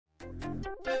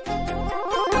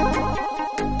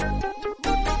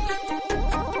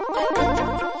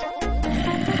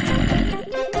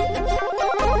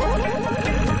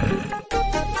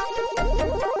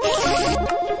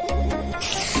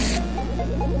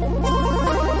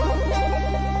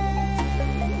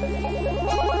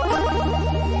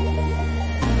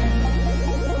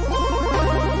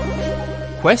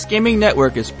Quest Gaming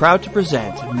Network is proud to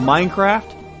present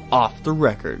Minecraft Off the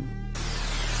Record.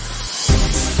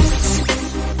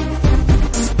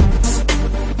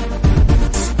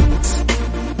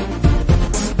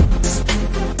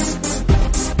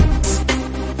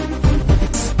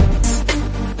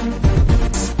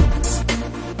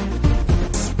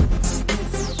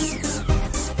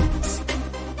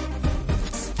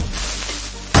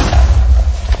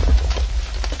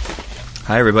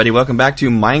 Hi everybody, welcome back to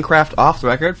Minecraft Off the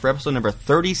Record for episode number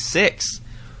 36.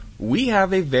 We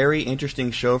have a very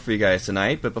interesting show for you guys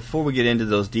tonight, but before we get into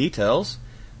those details,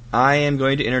 I am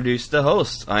going to introduce the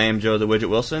hosts. I am Joe the Widget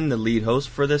Wilson, the lead host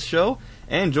for this show,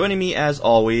 and joining me as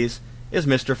always is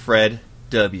Mr. Fred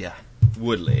W.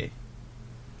 Woodley.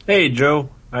 Hey Joe,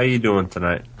 how you doing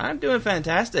tonight? I'm doing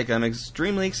fantastic. I'm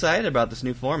extremely excited about this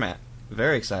new format.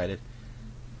 Very excited.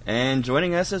 And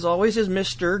joining us as always is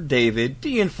Mr. David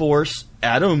D-Enforce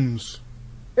Adams.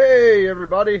 Hey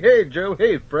everybody, hey Joe,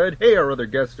 hey Fred, hey our other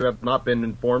guests who have not been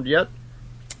informed yet.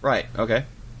 Right, okay.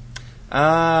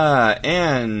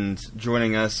 And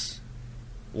joining us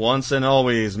once and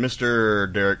always,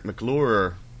 Mr. Derek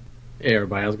McClure. Hey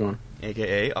everybody, how's it going?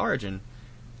 A.K.A. Origin.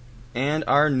 And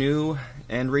our new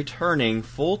and returning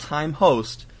full-time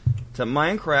host to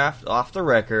Minecraft Off the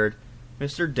Record,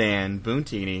 Mr. Dan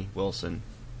Boontini Wilson.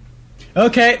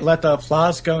 Okay, let the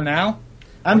applause go now.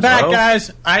 I'm back, guys.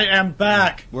 I am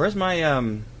back. Where's my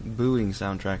booing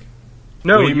soundtrack?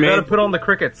 No, you gotta put on the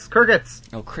crickets. Crickets!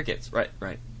 Oh, crickets. Right.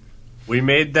 We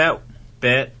made that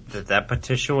bet that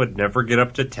petition would never get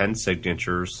up to 10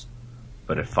 signatures,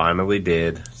 but it finally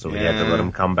did, so we had to let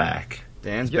him come back.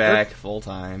 Dan's back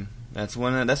full-time. That's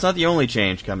not the only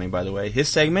change coming, by the way. His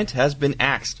segment has been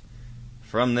axed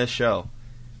from this show.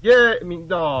 Yeah, I mean,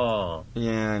 no.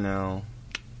 Yeah, I know.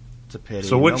 It's a pity.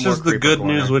 So which is the good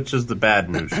news, which is the bad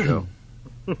news, Joe?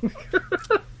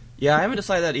 Yeah, I haven't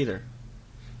decided that either.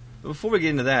 But before we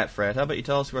get into that, Fred, how about you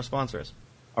tell us who our sponsor is?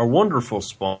 Our wonderful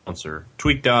sponsor,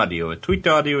 Tweaked Audio at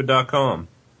tweakedaudio.com.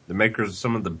 The makers of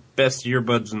some of the best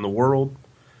earbuds in the world.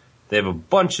 They have a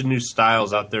bunch of new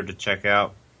styles out there to check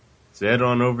out. So head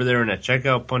on over there and at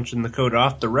checkout punch in the code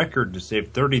Off the Record to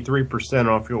save 33%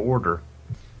 off your order.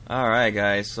 Alright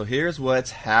guys, so here's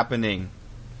what's happening.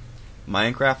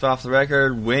 Minecraft Off the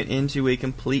Record went into a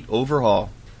complete overhaul.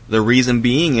 The reason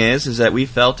being is that we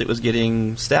felt it was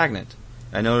getting stagnant.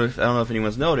 I don't know if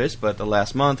anyone's noticed, but the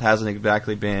last month hasn't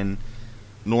exactly been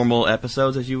normal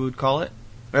episodes, as you would call it.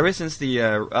 Ever since the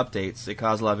updates, it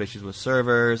caused a lot of issues with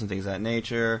servers and things of that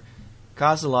nature.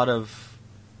 Caused a lot of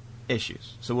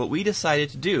issues. So what we decided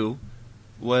to do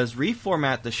was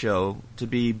reformat the show to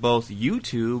be both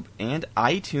YouTube and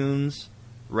iTunes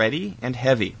ready and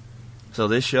heavy. So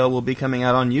this show will be coming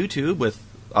out on YouTube with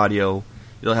audio.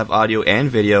 You'll have audio and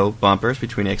video bumpers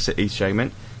between each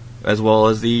segment, as well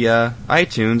as the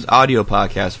iTunes audio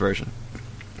podcast version.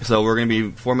 So we're going to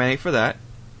be formatting for that.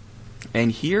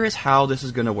 And here is how this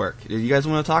is going to work. Do you guys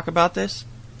want to talk about this?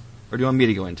 Or do you want me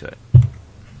to go into it?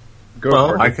 Go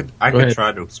for it. I could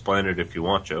try to explain it if you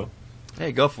want, Joe.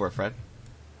 Hey, go for it, Fred.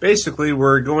 Basically,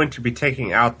 we're going to be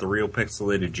taking out the Real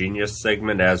Pixelated Genius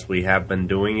segment as we have been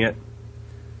doing it.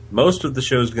 Most of the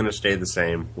show is going to stay the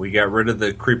same. We got rid of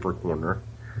the Creeper Corner.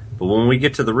 But when we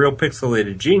get to the Real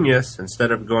Pixelated Genius, instead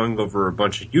of going over a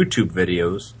bunch of YouTube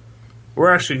videos,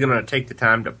 we're actually going to take the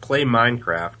time to play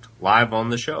Minecraft live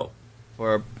on the show.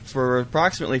 For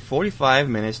approximately 45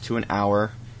 minutes to an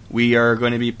hour, we are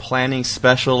going to be planning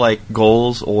special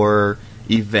goals or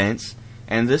events.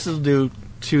 And this will do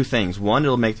two things. One,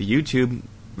 it'll make the YouTube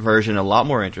version a lot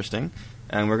more interesting.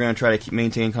 And we're going to try to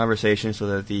maintain conversation so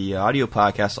that the audio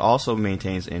podcast also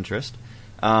maintains interest.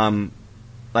 For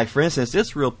instance,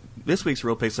 this week's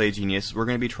Real Pixelated Genius, we're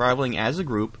going to be traveling as a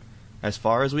group as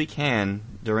far as we can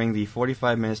during the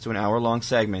 45 minutes to an hour long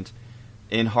segment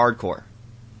in hardcore.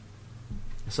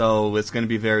 So it's going to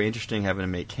be very interesting having to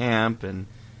make camp and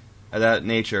of that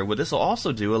nature. What this will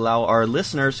also do, allow our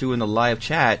listeners who in the live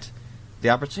chat the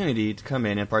opportunity to come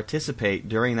in and participate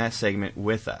during that segment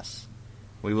with us.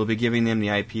 We will be giving them the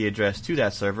IP address to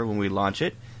that server when we launch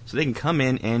it, so they can come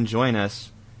in and join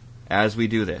us as we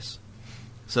do this.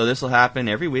 So this will happen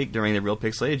every week during the Real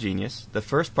Pixelated Genius. The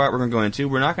first part we're going to go into,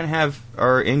 we're not going to have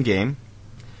our in-game.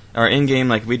 Our in-game,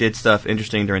 like we did stuff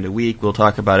interesting during the week, we'll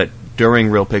talk about it during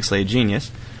Real Pixelated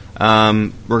Genius.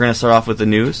 We're going to start off with the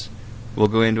news. We'll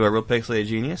go into our Real Pixelated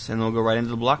Genius, and then we'll go right into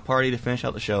the block party to finish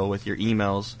out the show with your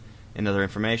emails and other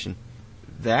information.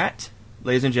 That,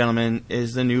 ladies and gentlemen,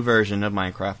 is the new version of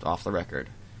Minecraft Off the Record,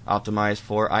 optimized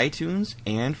for iTunes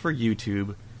and for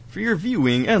YouTube for your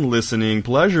viewing and listening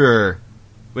pleasure.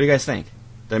 What do you guys think?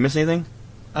 Did I miss anything?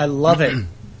 I love it.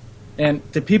 And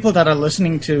the people that are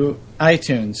listening to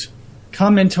iTunes,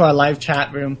 come into our live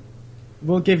chat room.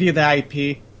 We'll give you the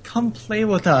IP. Come play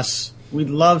with us. We'd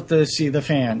love to see the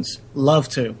fans. Love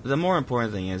to. The more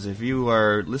important thing is, if you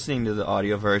are listening to the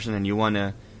audio version and you want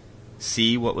to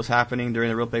see what was happening during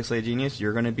the Real Pixelated Genius,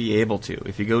 you're going to be able to.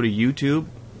 If you go to YouTube,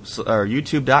 or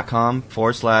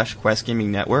youtube.com/Quest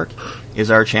Gaming Network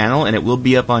is our channel, and it will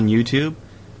be up on YouTube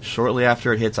shortly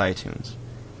after it hits iTunes.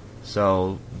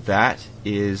 So that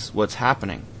is what's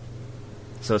happening.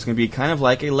 So it's going to be kind of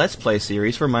like a Let's Play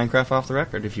series for Minecraft Off the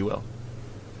Record, if you will.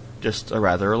 Just a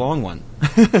rather long one.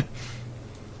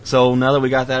 So now that we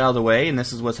got that out of the way, and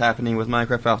this is what's happening with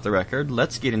Minecraft Off the Record,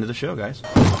 let's get into the show, guys.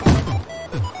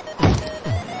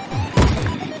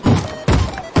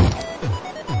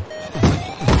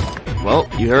 Well,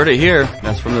 you heard it here.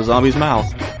 That's from the zombie's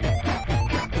mouth.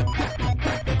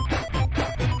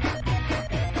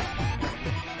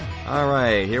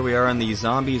 Alright, here we are on the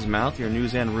zombie's mouth, your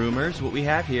news and rumors. What we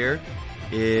have here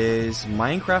is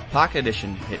Minecraft Pocket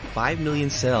Edition hit 5 million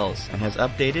sales and has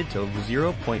updated to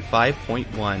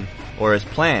 0.5.1, or as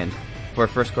planned, for a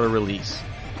first quarter release.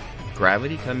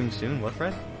 Gravity coming soon, what,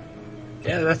 Fred?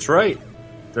 Yeah, that's right.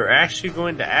 They're actually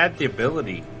going to add the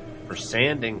ability for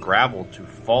sand and gravel to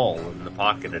fall in the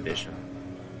Pocket Edition.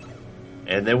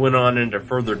 And they went on into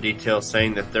further detail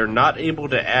saying that they're not able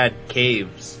to add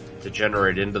caves to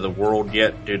generate into the world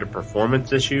yet due to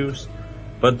performance issues,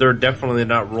 but they're definitely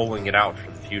not rolling it out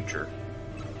for the future.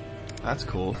 That's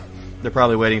cool. They're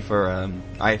probably waiting for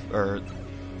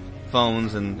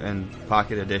phones and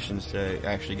Pocket Editions to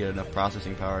actually get enough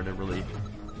processing power to really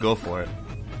go for it.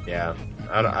 Yeah,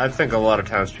 I think a lot of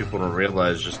times people don't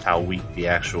realize just how weak the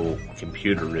actual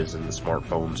computer is in the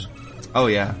smartphones. Oh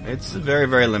yeah, it's very,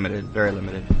 very limited. Very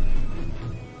limited.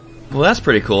 Well, that's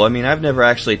pretty cool. I mean, I've never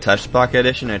actually touched Pocket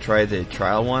Edition. I tried the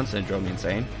trial once and it drove me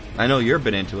insane. I know you've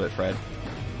been into it, Fred.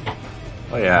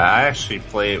 Oh yeah, I actually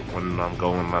play it when I'm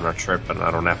going on a trip and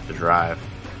I don't have to drive.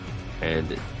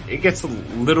 And it gets a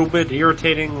little bit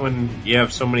irritating when you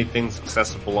have so many things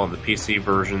accessible on the PC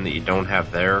version that you don't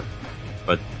have there.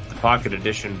 But the Pocket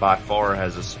Edition by far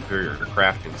has a superior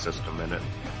crafting system in it.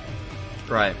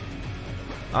 Right.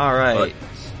 Alright.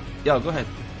 Yo, go ahead.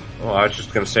 Well, I was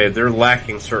just going to say, they're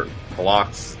lacking certain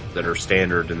blocks that are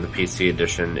standard in the PC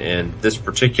edition, and this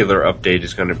particular update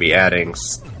is going to be adding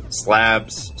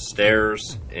slabs,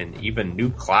 stairs, and even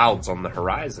new clouds on the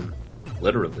horizon.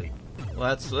 Literally.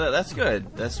 Well, that's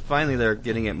good. That's finally they're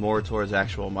getting it more towards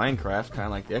actual Minecraft, kind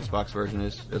of like the Xbox version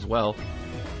is as well.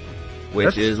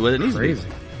 Which is what it needs to be.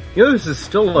 You know, this is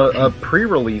still a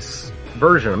pre-release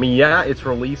version. I mean, yeah, it's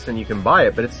released and you can buy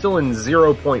it, but it's still in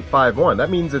 0.51. That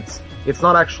means it's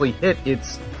not actually hit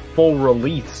its full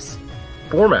release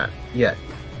format yet.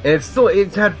 And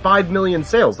it's had 5 million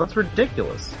sales. That's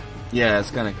ridiculous. Yeah,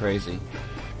 it's kind of crazy.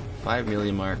 5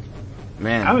 million mark.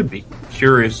 Man. I would be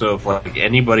curious if, like,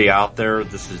 anybody out there,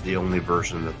 this is the only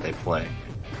version that they play.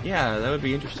 Yeah, that would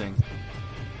be interesting.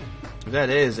 If that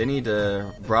is, they need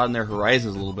to broaden their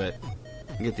horizons a little bit.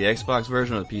 And get the Xbox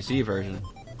version or the PC version.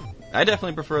 I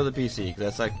definitely prefer the PC,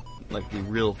 because that's like the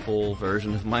real full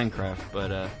version of Minecraft,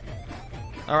 but,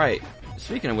 alright.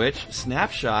 Speaking of which,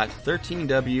 Snapshot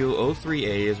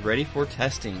 13W03A is ready for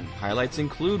testing. Highlights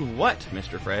include what,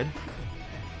 Mr. Fred?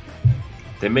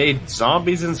 They made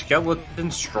zombies and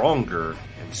skeletons stronger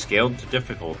and scaled to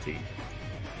difficulty.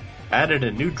 Added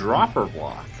a new dropper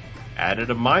block. Added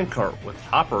a minecart with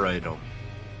hopper item.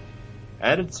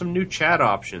 Added some new chat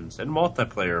options and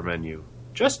multiplayer menu.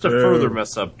 Just to further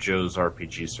mess up Joe's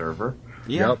RPG server.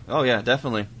 Yeah. Yep. Oh yeah,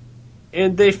 definitely.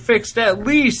 And they fixed at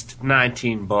least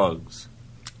 19 bugs.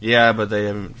 Yeah, but they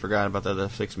haven't forgotten about the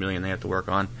 6 million they have to work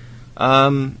on.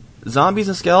 Zombies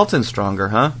and skeletons stronger,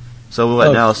 huh? So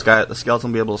what, now the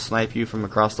skeleton will be able to snipe you from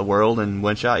across the world and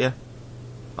one-shot you?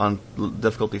 On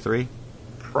difficulty 3?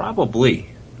 Probably.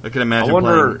 I can imagine I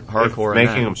wonder playing hardcore if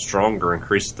making them stronger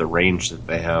increases the range that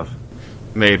they have.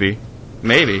 Maybe.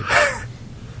 I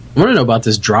want to know about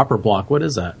this dropper block. What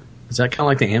is that? Is that kind of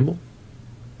like the anvil?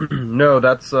 No,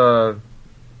 that's I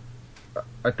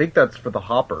think that's for the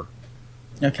hopper.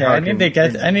 Okay, I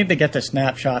need to get the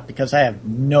snapshot because I have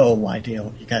no idea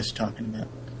what you guys are talking about.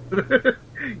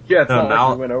 Yeah, it's not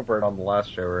like we went over it on the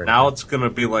last show. Right now it's going to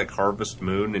be like Harvest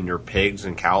Moon, and your pigs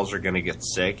and cows are going to get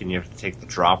sick, and you have to take the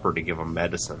dropper to give them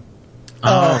medicine.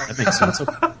 Oh, that makes sense.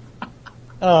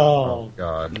 Oh,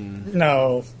 God.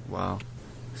 no. Wow.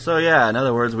 So yeah, in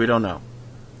other words, we don't know.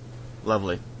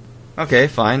 Lovely. Okay,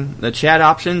 fine. The chat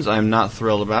options, I'm not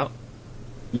thrilled about.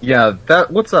 Yeah,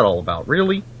 what's that all about?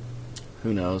 Really?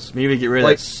 Who knows? Maybe get rid of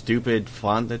Like- that stupid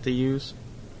font that they use.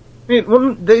 I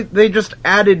mean, they just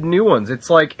added new ones. It's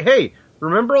like, hey,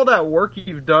 remember all that work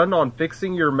you've done on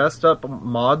fixing your messed up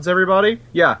mods, everybody?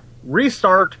 Yeah,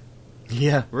 restart.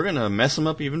 Yeah, we're gonna mess them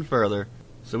up even further.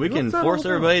 So we can What's that force all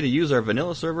about? everybody to use our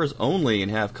vanilla servers only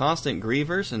and have constant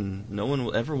grievers, and no one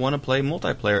will ever want to play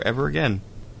multiplayer ever again.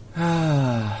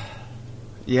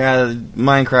 Yeah,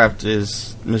 Minecraft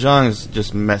Mahjong is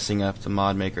just messing up the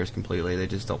mod makers completely. They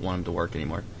just don't want them to work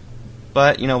anymore.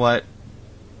 But, you know what?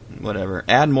 Whatever.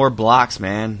 Add more blocks,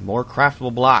 man. More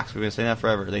craftable blocks. We're going to say that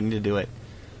forever. They need to do it.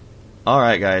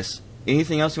 Alright, guys.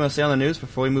 Anything else you want to say on the news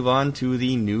before we move on to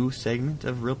the new segment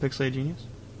of Real Pixelated Genius?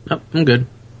 Nope, I'm good.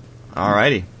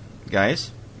 Alrighty.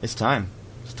 Guys, it's time.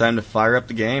 It's time to fire up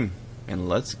the game. And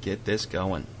let's get this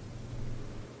going.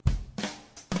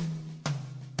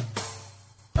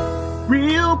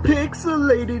 Real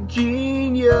Pixelated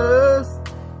Genius.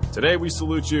 Today we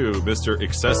salute you, Mr.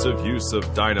 Excessive Use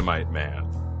of Dynamite Man.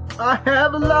 I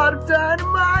have a lot of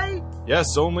dynamite.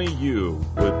 Yes, only you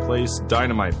would place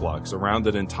dynamite blocks around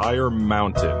an entire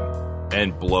mountain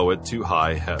and blow it to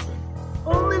high heaven.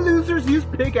 Only losers use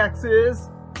pickaxes.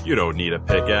 You don't need a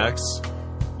pickaxe.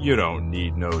 You don't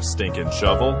need no stinking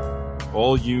shovel.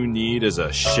 All you need is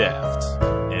a shaft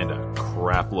and a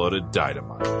crapload of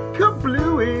dynamite.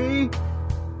 Kablooey.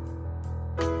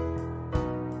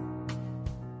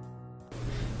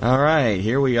 Alright,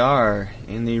 here we are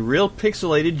in the Real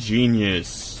Pixelated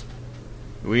Genius.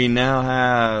 We are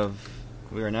now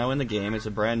in the game. It's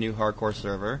a brand new hardcore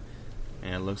server,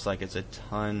 and it looks like it's a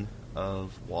ton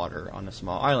of water on a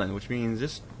small island, which means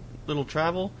this little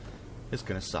travel is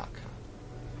gonna suck.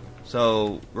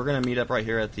 So we're gonna meet up right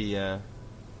here at the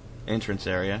entrance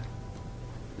area,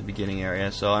 the beginning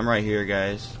area. So I'm right here,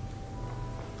 guys.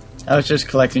 I was just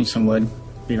collecting some wood.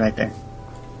 Be right there.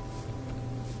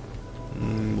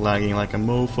 Lagging like a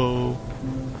mofo.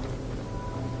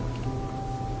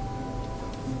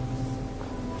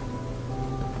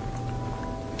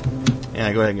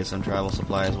 Yeah, go ahead and get some travel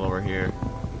supplies while we're here.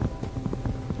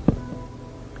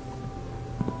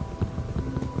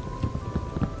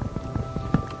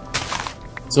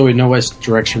 So we know which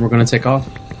direction we're going to take off?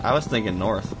 I was thinking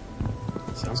north.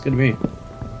 Sounds good to me.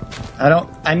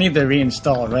 I need to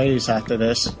reinstall Raise after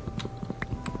this.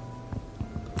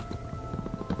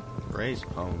 Raise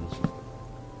pones.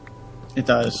 It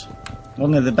does.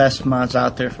 One of the best mods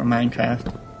out there for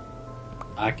Minecraft.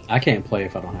 I can't play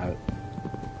if I don't have it.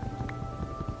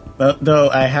 But though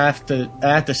I have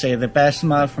to say the best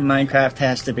mod for Minecraft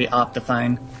has to be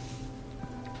Optifine.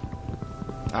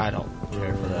 I don't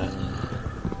care for that.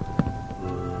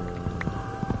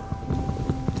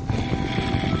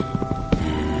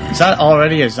 Is that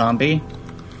already a zombie?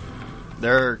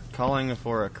 They're calling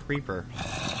for a creeper.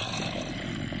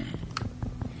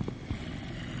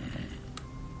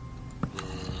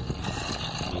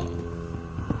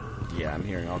 Yeah, I'm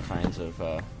hearing all kinds of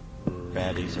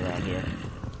baddies around here.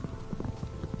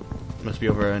 Must be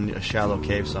over in a shallow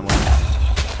cave somewhere.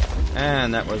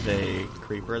 And that was a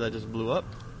creeper that just blew up.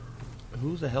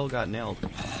 Who the hell got nailed?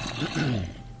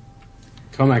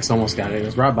 Comax almost got it. It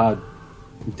was right by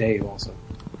Dave also.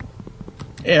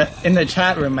 Yeah, in the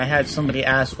chat room I had somebody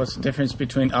ask what's the difference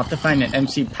between Optifine and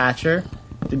MC Patcher.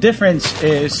 The difference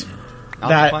is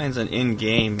that... Optifine's an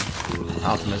in-game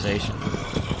optimization.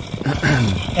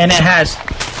 And it has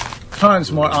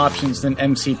tons more options than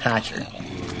MC Patcher.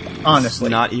 Honestly.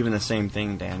 It's not even the same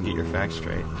thing, Dan. Get your facts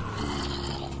straight.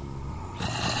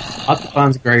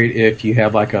 Optifine's great if you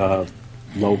have like a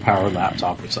low power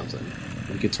laptop or something.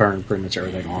 You can turn pretty much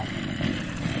everything off.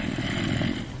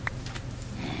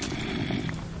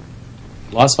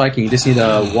 Lost Viking, you just need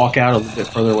to walk out a little bit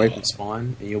further away from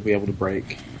spawn, and you'll be able to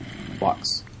break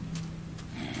blocks.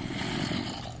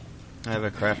 I have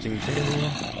a crafting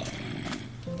table.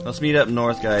 Let's meet up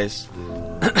north, guys.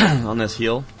 On this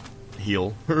hill.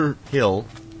 Hill.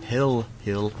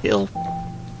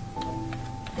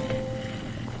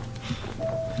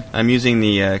 I'm using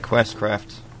the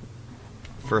QuestCraft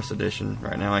first edition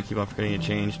right now. I keep on forgetting to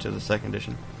change to the second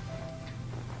edition.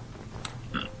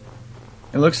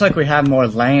 It looks like we have more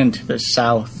land to the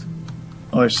south.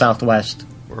 Or southwest.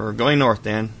 We're going north,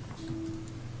 Dan.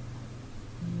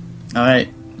 Alright,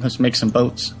 let's make some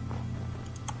boats.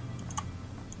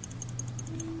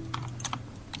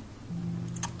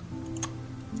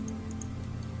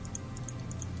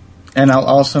 And I'll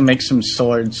also make some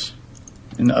swords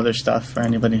and other stuff for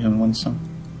anybody who wants them.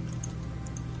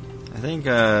 I think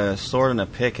a sword and a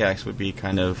pickaxe would be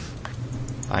kind of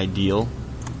ideal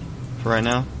for right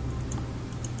now.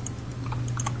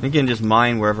 We can just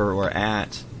mine wherever we're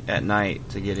at night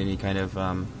to get any kind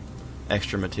of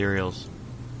extra materials,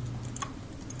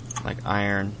 like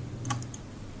iron.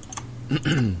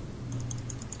 So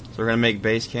we're going to make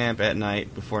base camp at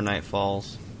night before night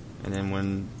falls, and then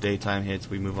when daytime hits,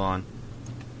 we move on.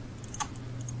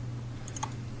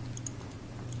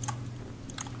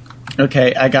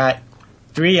 Okay, I got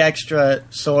 3 extra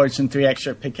swords and 3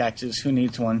 extra pickaxes. Who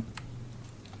needs one?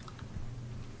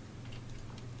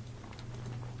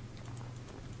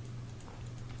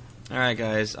 Alright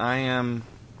guys, I am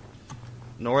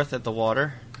north at the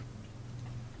water.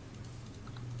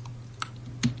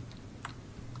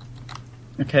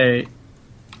 Okay,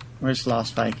 where's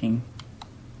Lost Viking?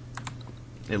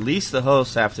 At least the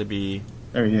hosts have to be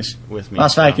There he is. with me.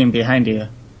 Lost Viking behind you.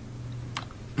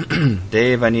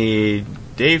 Dave, I need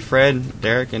Dave, Fred,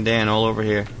 Derek, and Dan all over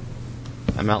here.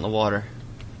 I'm out in the water.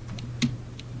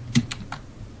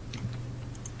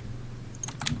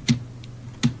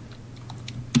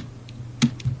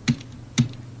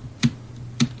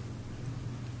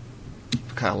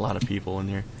 Got a lot of people in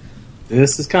here.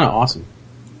 This is kind of awesome.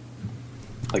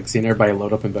 Like seeing everybody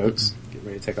load up in boats, get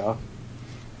ready to take off.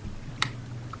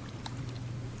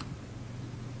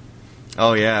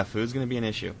 Oh yeah, food's gonna be an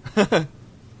issue.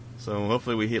 So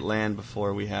hopefully we hit land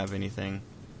before we have anything.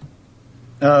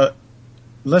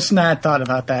 Listen, I had thought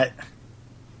about that.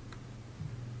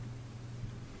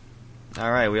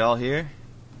 Alright, we all here?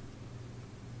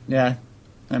 Yeah,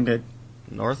 I'm good.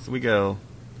 North we go.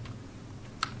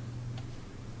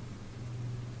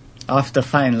 Off to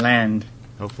find land.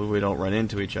 Hopefully we don't run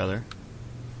into each other.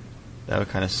 That would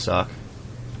kind of suck.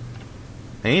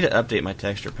 I need to update my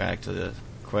texture pack to the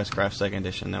Questcraft 2nd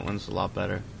Edition. That one's a lot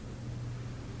better.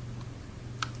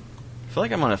 I feel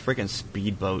like I'm on a freaking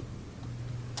speedboat.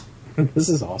 This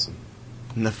is awesome.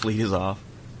 And the fleet is off.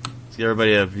 Let's give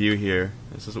everybody a view here.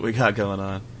 This is what we got going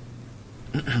on.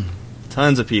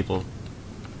 Tons of people.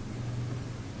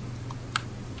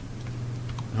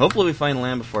 Hopefully we find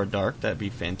land before dark. That'd be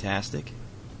fantastic.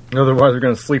 Otherwise, we're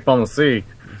going to sleep on the sea.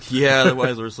 Yeah,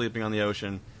 otherwise we're sleeping on the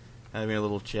ocean, having a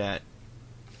little chat.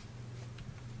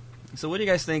 So what do you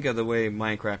guys think of the way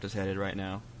Minecraft is headed right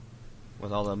now?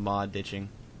 With all the mod ditching?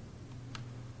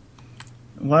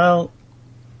 Well,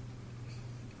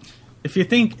 if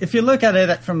you look at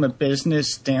it from a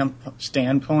business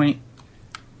standpoint,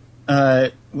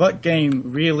 what game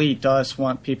really does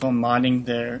want people modding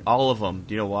their... All of them.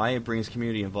 Do you know why? It brings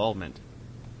community involvement.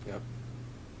 Yep.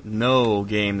 No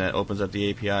game that opens up the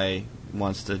API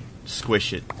wants to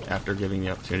squish it after giving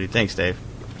the opportunity. Thanks, Dave.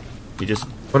 You just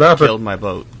What happened? killed my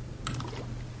boat.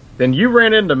 Then you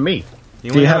ran into me.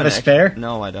 Do you have an a spare?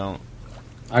 No, I don't.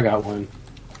 I got one.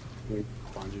 Let me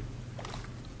find you.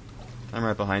 I'm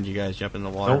right behind you guys. Jump in the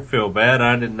water. Don't feel bad.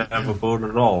 I didn't have a boat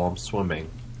at all. I'm swimming.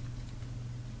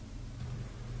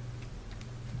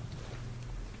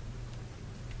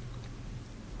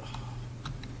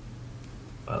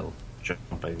 Well,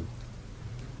 jumping.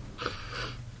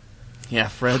 Yeah,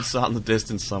 Fred saw it in the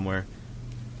distance somewhere.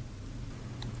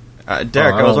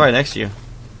 Derek, I was right next to you.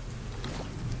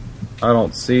 I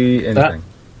don't see anything.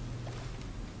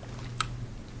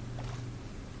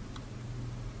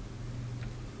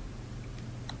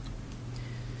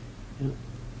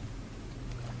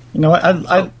 You know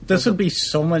what? This would be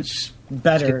so much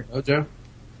better. Oh, Joe?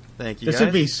 Thank you, This guys.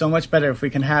 would be so much better if we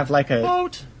can have like a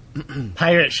Boat!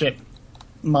 pirate ship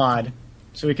mod.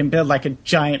 So we can build like a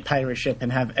giant pirate ship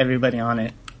and have everybody on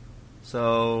it.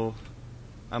 So,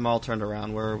 I'm all turned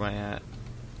around. Where am I at?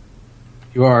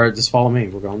 You are. Just follow me.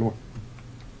 We're going north.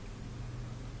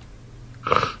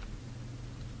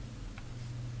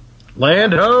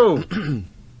 Land ho!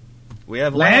 We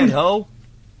have Land? land, ho!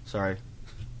 Sorry.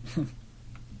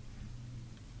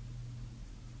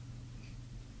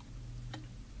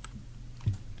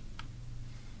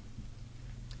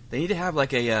 They need to have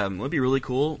like a, what would be really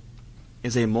cool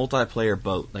is a multiplayer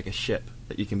boat, like a ship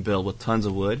that you can build with tons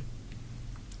of wood.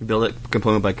 You build it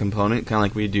component by component, kind of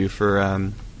like we do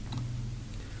for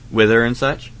Wither and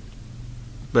such.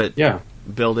 But Yeah.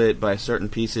 build it by certain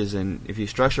pieces, and if you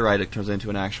structure right, it turns into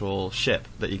an actual ship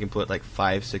that you can put like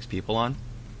 5-6 people on.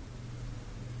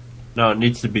 No, it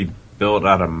needs to be built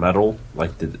out of metal,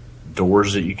 like the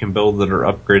doors that you can build that are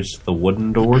upgrades to the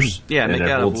wooden doors. Yeah, and make it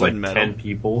it out of holds wood like and metal. 10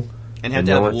 people. And have And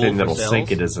to the have only wool thing for that'll sails.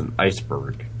 sink it is an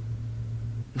iceberg.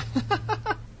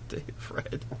 Dave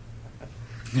Fred.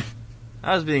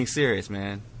 I was being serious,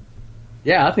 man.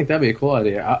 Yeah, I think that'd be a cool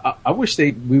idea. I wish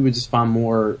we would just find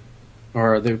more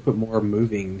or they would put more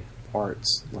moving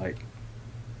parts, like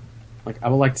I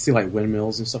would like to see like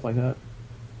windmills and stuff like that.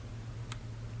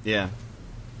 Yeah.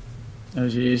 Oh,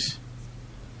 jeez.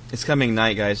 It's coming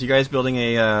night, guys. You guys building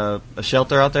a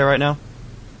shelter out there right now?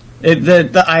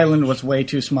 The island was way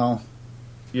too small.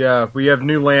 Yeah, we have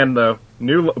new land though.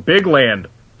 Big land.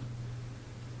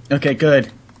 Okay,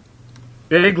 good.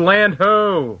 Big land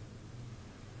ho!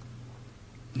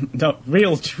 No,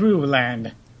 real true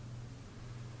land.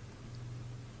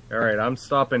 Alright, I'm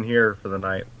stopping here for the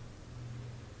night.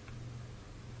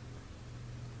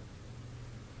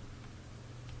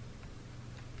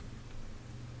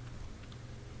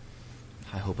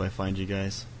 I hope I find you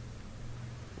guys.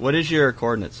 What is your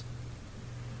coordinates?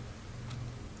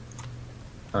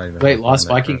 Wait, Lost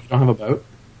Viking, you don't have a boat?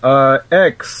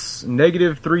 X,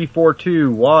 negative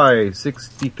 342, Y,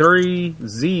 63,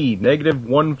 Z, negative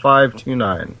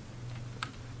 1529.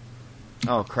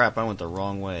 Oh crap! I went the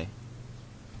wrong way.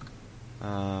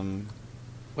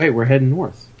 Wait, we're heading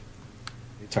north.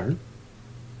 Return.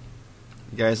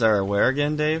 You guys are where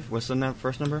again, Dave? What's the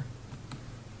first number?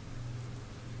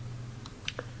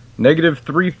 Negative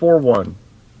 341.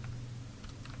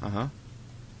 Uh-huh.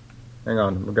 Hang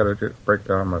on, we gotta break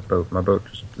down my boat. My boat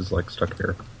just is like stuck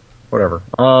here. Whatever.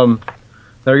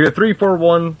 Negative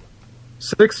 341,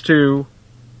 62,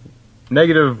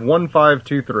 negative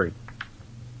 1523.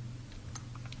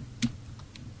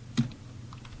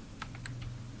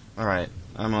 Alright,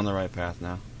 I'm on the right path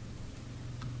now.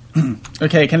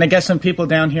 Okay, can I get some people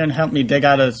down here and help me dig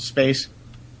out of space?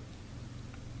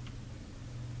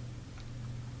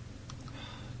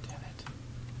 Damn it.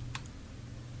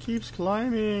 Keeps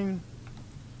climbing.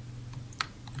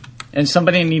 And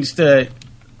somebody needs to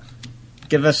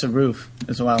give us a roof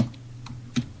as well.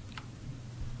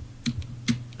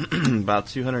 About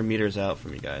 200 meters out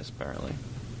from you guys, apparently.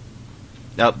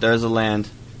 Nope, there's a land.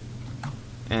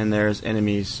 And there's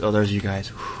enemies. Oh, there's you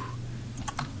guys.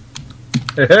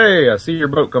 Hey, hey, I see your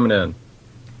boat coming in.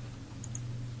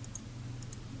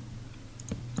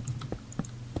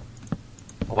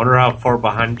 I wonder how far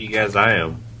behind you guys I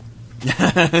am.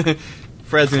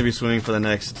 Fred's gonna be swimming for the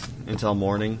next until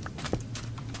morning.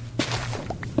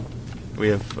 We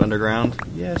have underground.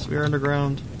 Yes, we are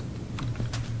underground.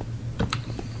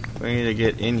 We need to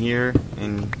get in here,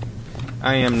 and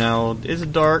I am now. Is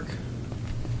it dark?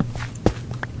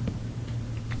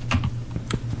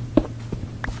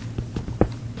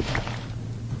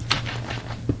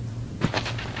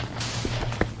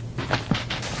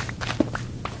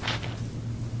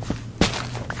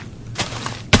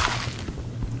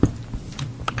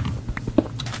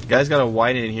 Guys gotta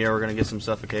widen in here, we're gonna get some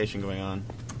suffocation going on.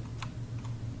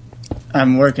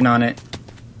 I'm working on it.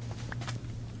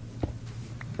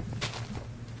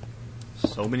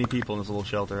 So many people in this little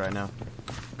shelter right now.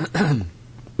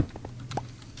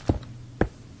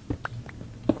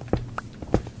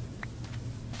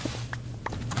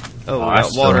 Oh, I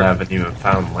still water. haven't even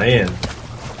found land.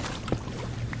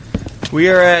 We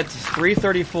are at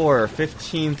 334,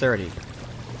 1530.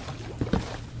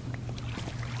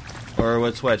 Or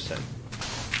what Swedge said.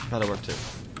 That'll work too.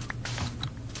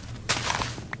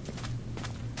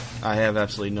 I have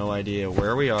absolutely no idea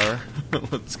where we are,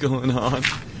 what's going on.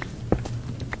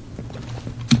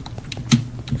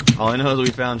 All I know is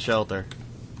we found shelter.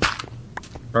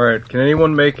 Alright, can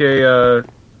anyone make an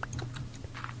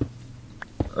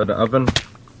oven?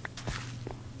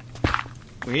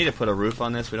 We need to put a roof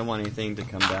on this. We don't want anything to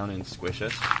come down and squish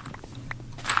us.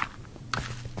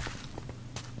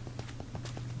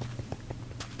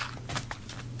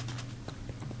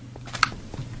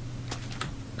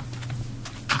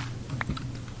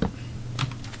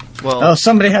 Well, Oh,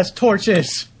 somebody has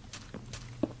torches.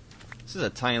 this is a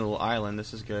tiny little island.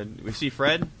 This is good. We see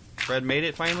Fred. Fred made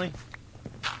it finally.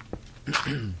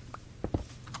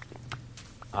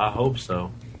 I hope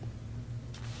so.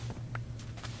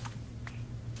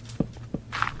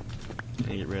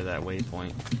 And get rid of that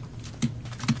waypoint.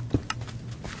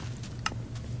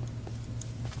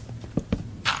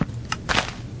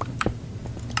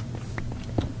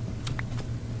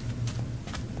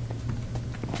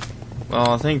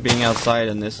 Well, I think being outside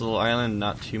in this little island,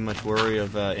 not too much worry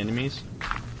of enemies.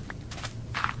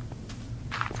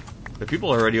 But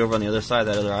people are already over on the other side of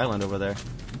that other island over there.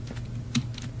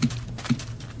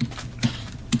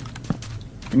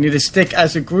 We need to stick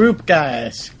as a group,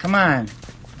 guys. Come on.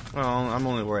 Well, I'm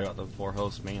only worried about the 4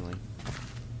 hosts mainly.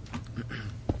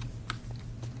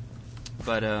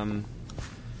 But,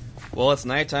 well, it's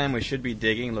nighttime. We should be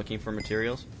digging, looking for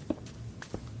materials.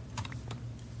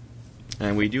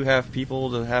 And we do have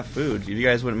people to have food. If you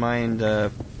guys wouldn't mind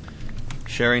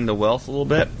sharing the wealth a little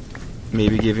bit.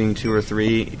 maybe giving 2 or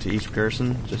 3 to each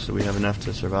person, just so we have enough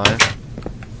to survive.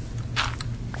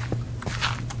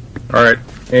 Alright,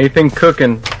 anything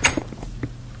cooking?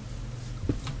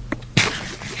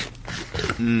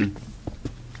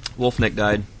 Wolfnick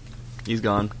died. He's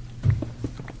gone.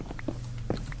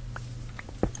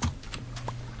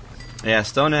 Yeah,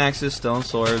 stone axes, stone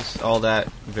swords, all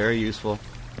that, very useful.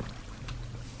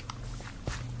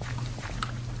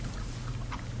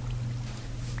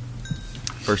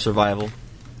 For survival.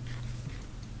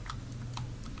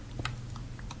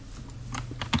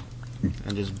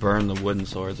 And just burn the wooden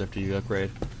swords after you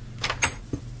upgrade.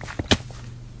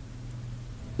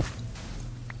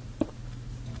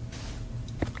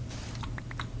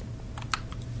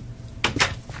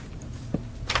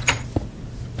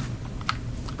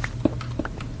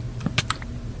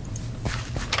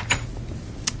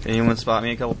 Anyone spot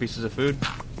me a couple pieces of food?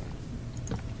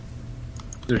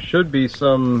 There should be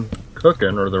some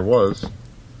cooking, or there was.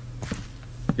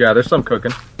 Yeah, there's some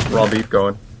cooking. Raw beef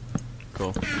going.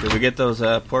 Cool. Did we get those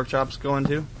pork chops going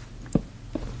too?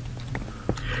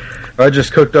 I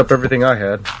just cooked up everything I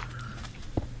had.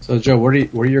 So, Joe, what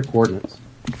are your coordinates?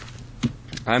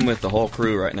 I'm with the whole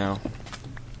crew right now.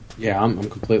 Yeah, I'm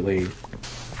completely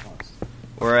lost.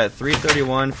 We're at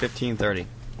 331, 1530.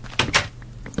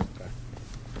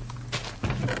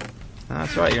 Oh,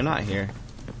 that's right, you're not here.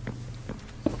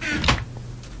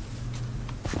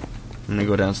 I'm gonna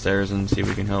go downstairs and see if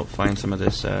we can help find some of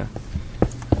this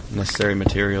necessary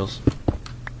materials.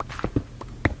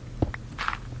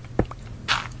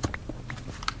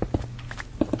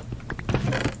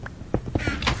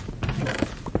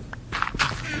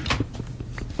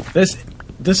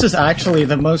 This is actually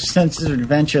the most sensitive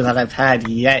adventure that I've had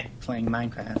yet playing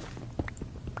Minecraft.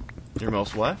 Your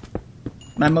most what?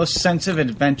 My most sensitive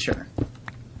adventure.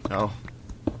 Oh.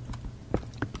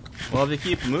 Well, if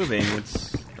you keep moving,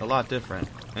 it's a lot different.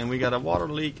 And we got a water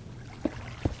leak.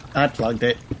 I plugged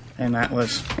it, and that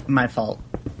was my fault.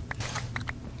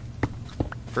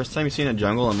 First time you've seen a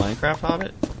jungle in Minecraft,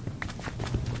 Hobbit?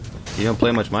 You don't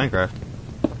play much Minecraft.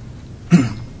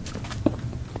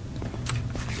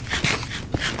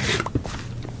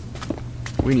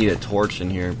 We need a torch in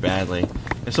here badly.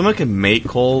 If someone could make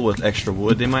coal with extra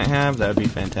wood they might have, that would be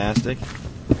fantastic.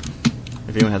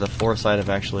 If anyone had the foresight of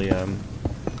actually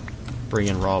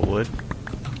bringing raw wood.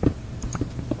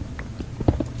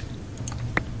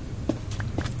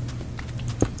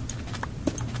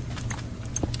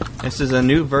 This is a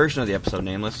new version of the episode,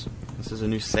 Nameless. This is a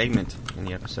new segment in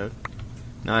the episode.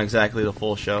 Not exactly the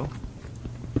full show.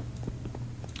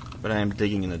 But I am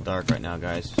digging in the dark right now,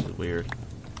 guys. This is weird.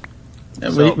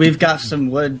 We've got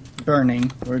some wood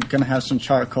burning. We're going to have some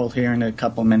charcoal here in a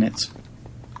couple minutes.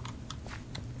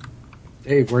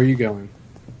 Dave, where are you going?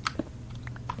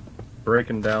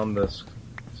 Breaking down this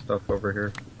stuff over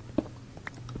here.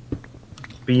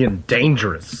 Being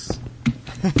dangerous.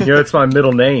 You know, it's my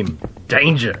middle name.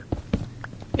 Danger.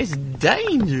 It's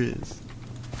dangerous.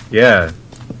 Yeah.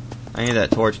 I need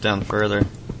that torch down further.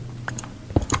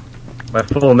 My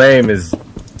full name is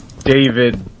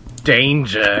David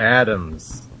Danger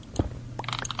Adams.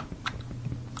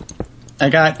 I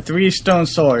got 3 stone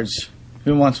swords.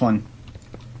 Who wants one?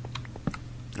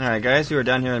 Alright, guys who are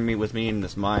down here with me in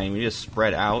this mine, we just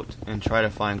spread out and try to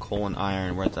find coal and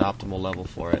iron. We're at the optimal level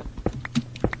for it.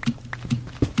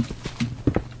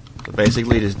 So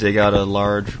basically, just dig out a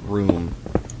large room.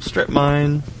 Strip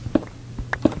mine.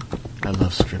 I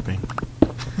love stripping.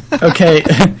 Okay.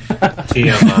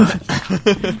 TMI.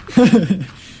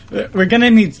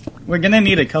 We're gonna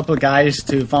need a couple guys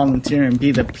to volunteer and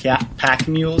be the pack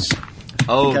mules.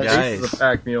 Oh, Because guys. This is a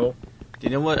pack mule. Do you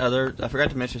know what other... I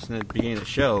forgot to mention this in the beginning of the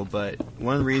show, but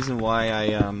one reason why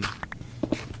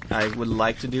I would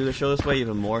like to do the show this way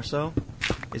even more so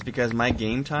is because my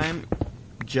game time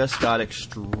just got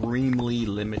extremely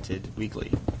limited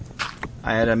weekly.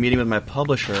 I had a meeting with my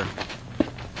publisher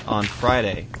on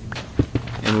Friday,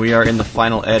 and we are in the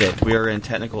final edit. We are in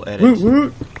technical edit. Woot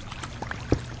woot.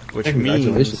 Which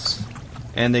Congratulations. means...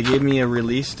 And they gave me a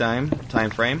release time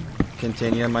frame.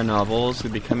 Continue my novels will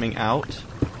be coming out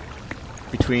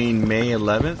between May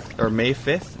 11th, or May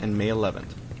 5th and May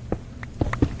 11th.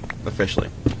 Officially.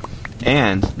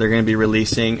 And they're going to be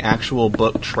releasing actual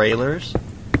book trailers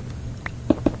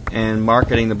and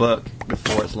marketing the book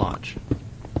before its launch.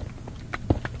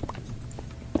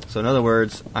 So in other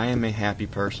words, I am a happy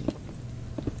person.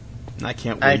 And I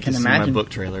can't wait to see my book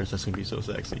trailers. That's going to be so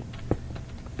sexy.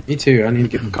 Me too. I need to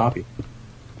get the copy.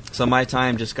 So my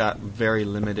time just got very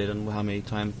limited on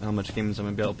how much games I'm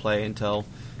going to be able to play until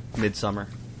midsummer.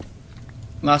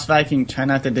 Lost Viking, try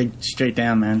not to dig straight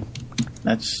down, man.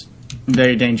 That's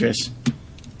very dangerous.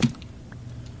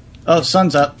 Oh,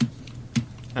 sun's up.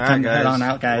 All right, Time to guys. head on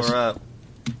out, guys. We're up.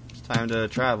 It's time to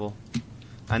travel.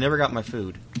 I never got my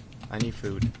food. I need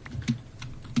food.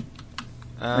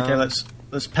 Okay,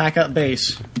 let's pack up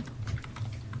base.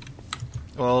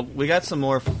 Well, we got some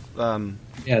more.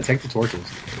 Yeah, take the torches.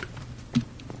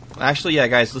 Actually, yeah,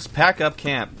 guys, let's pack up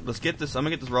camp. Let's get this. I'm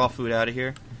gonna get this raw food out of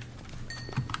here.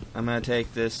 I'm gonna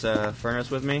take this furnace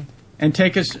with me. And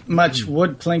take as much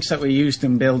wood planks that we used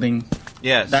in building.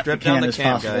 Yeah, that strip we down can the as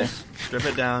camp, possible. guys. Strip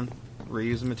it down.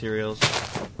 Reuse the materials.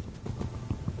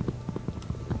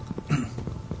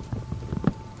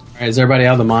 Alright, is everybody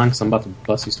out of the mine? Because I'm about to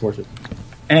bust these torches.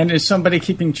 And is somebody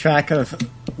keeping track of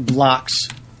blocks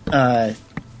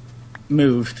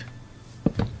moved?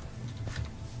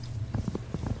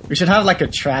 We should have like a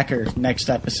tracker next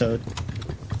episode.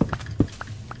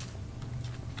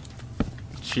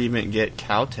 Achievement: get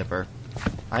cow tipper.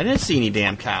 I didn't see any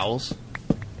damn cows.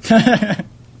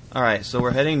 All right, so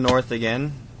we're heading north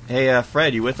again. Hey,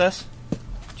 Fred, you with us?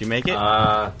 Did you make it?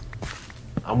 I'm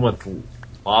with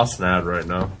Osnad right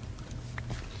now.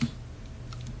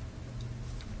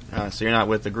 So you're not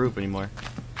with the group anymore.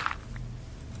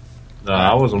 No,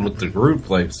 I wasn't with the group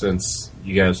like since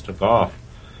you guys took off.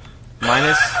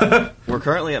 We're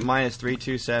currently at minus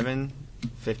 327,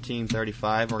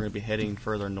 1535. We're going to be heading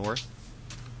further north.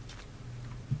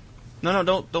 No,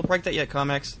 don't break that yet,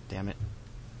 Comex. Damn it.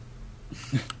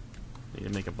 Need to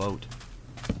make a boat.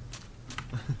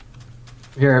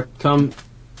 Here, come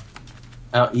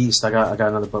out east. I got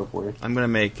another boat for you. I'm going to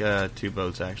make 2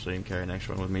 boats, actually, and carry an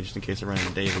extra one with me just in case I run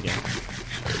into Dave again.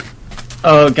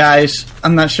 Oh, guys,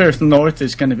 I'm not sure if the north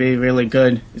is going to be really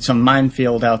good. It's a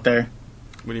minefield out there.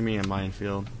 What do you mean a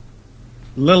minefield?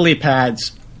 Lily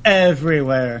pads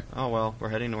everywhere. Oh, well, we're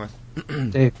heading north.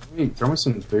 Dave, throw me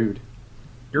some food.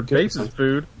 Your Good. base is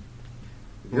food.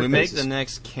 When we make the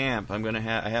next camp, I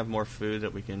have more food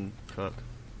that we can cook.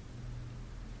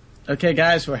 Okay,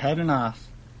 guys, we're heading off.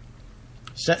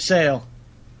 Set sail.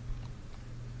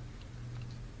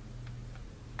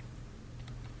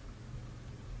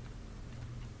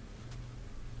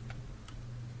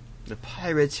 The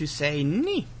pirates who say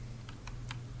 "nee."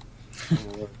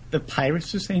 The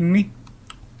pirates who say me?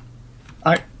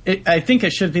 I think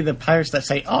it should be the pirates that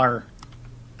say R.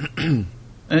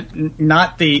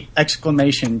 Not the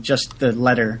exclamation, just the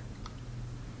letter.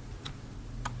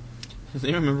 Does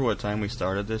anyone remember what time we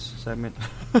started this segment?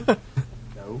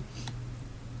 No.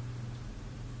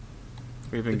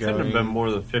 We've been It couldn't going. have been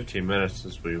more than 15 minutes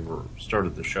since we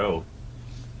started the show.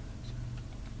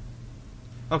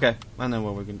 Okay, I know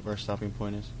where our stopping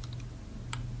point is.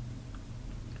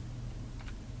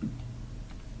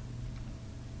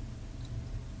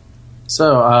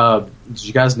 So, did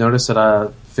you guys notice that I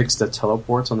fixed the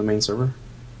teleports on the main server?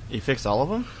 You fixed all of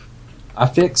them? I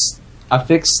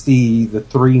fixed the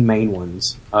 3 main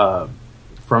ones,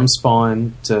 from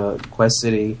spawn to Quest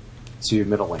City to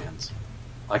Middlelands.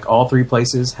 Like all 3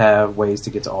 places have ways to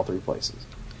get to all 3 places.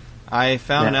 I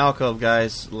found an Yeah. alcove,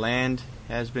 guys. Land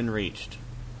has been reached.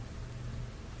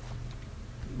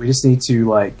 We just need to,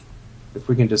 like, if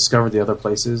we can discover the other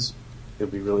places,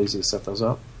 it'll be real easy to set those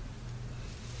up.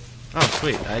 Oh,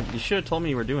 sweet. You should have told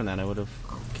me you were doing that. I would have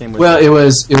came with Well, you.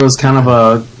 it was kind of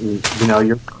a, you know,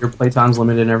 your playtime's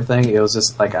limited and everything. It was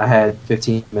just like I had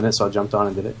 15 minutes, so I jumped on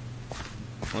and did it.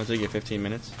 Only took you 15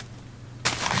 minutes.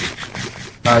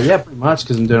 Yeah, pretty much,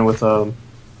 because I'm doing it with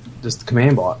just the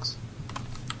command blocks.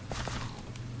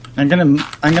 I'm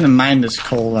gonna mine this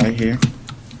coal right here.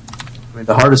 I mean,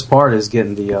 the hardest part is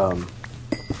getting the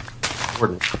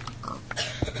coordinates.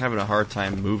 I'm having a hard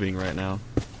time moving right now.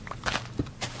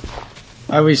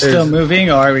 Are we still There's- moving,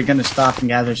 or are we gonna stop and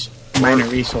gather minor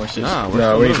resources? No, we're No,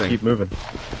 still we need to moving. keep moving.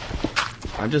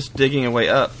 I'm just digging a way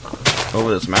up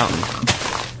over this mountain.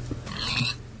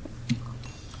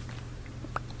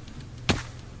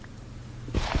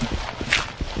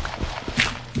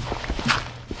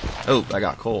 Oh, I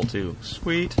got coal too.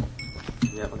 Sweet.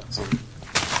 Yeah, I got some.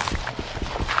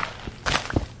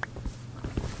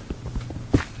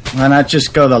 Why not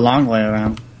just go the long way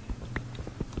around?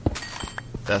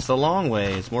 That's the long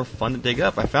way. It's more fun to dig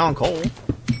up. I found coal.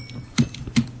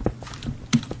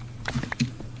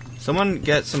 Someone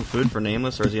get some food for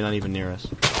Nameless, or is he not even near us?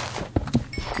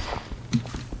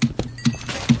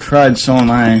 Crud, so am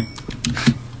I.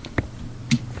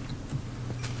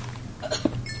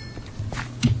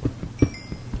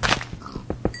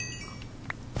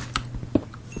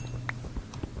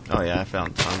 Oh yeah, I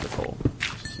found tons of coal.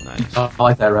 Nice. I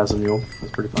like that Razamule.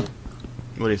 It's pretty funny.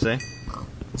 What do you say?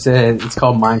 It said it's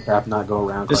called Minecraft, not go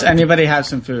around. Does Craft. anybody have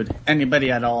some food?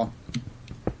 Anybody at all?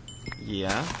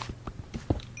 Yeah.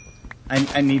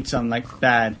 I need some, like,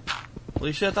 bad. Well,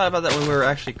 you should have thought about that when we were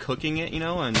actually cooking it,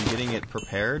 and getting it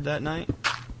prepared that night.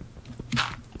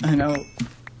 I know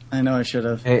I should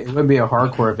have. Hey, it would be a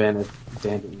hardcore event if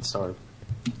Dan didn't starve.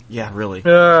 Yeah, really.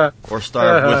 Or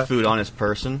starve with food on his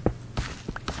person.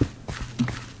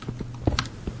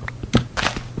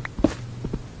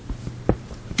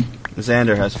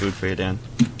 Xander has food for you, Dan.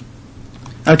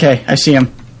 Okay, I see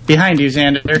him. Behind you,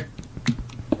 Xander.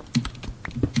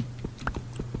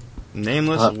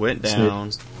 Nameless went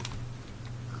down.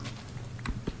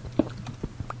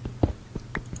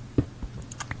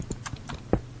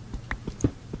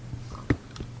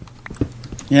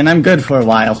 And I'm good for a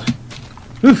while.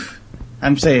 Oof,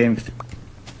 I'm saved.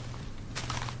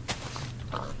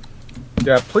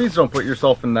 Yeah, please don't put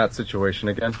yourself in that situation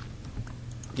again.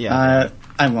 Yeah.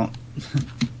 I won't.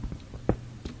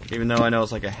 Even though I know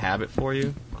it's like a habit for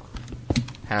you,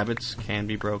 habits can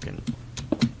be broken.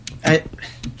 It's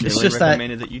Generally just that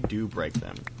recommended that you do break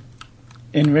them.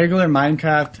 in regular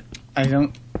Minecraft, I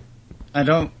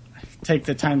don't take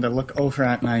the time to look over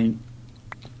at my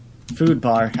food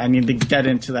bar. I need to get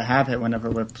into the habit whenever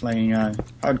we're playing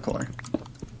hardcore.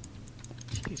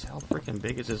 Jeez, how freaking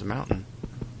big is this mountain?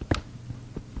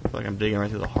 I feel like I'm digging right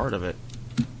through the heart of it.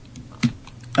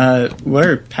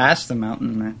 We're past the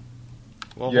mountain, man.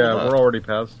 Well, Yeah, hold up. we're already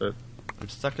past it. I'm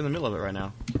stuck in the middle of it right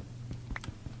now.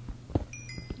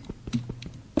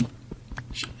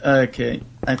 Okay,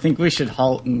 I think we should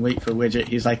halt and wait for Widget.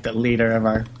 He's like the leader of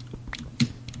our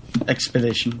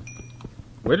expedition.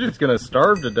 Widget's gonna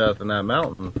starve to death in that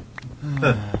mountain.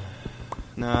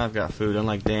 No, I've got food.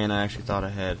 Unlike Dan, I actually thought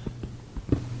ahead.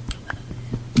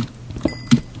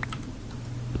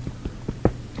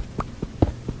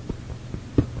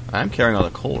 I'm carrying all the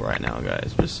coal right now,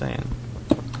 guys. Just saying.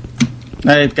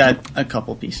 I've got a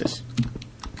couple pieces.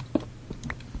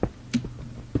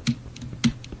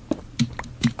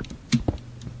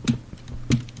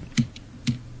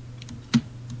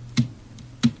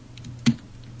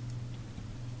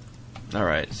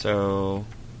 Alright, so...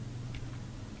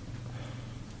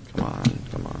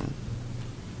 Come on.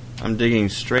 I'm digging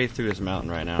straight through this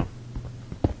mountain right now.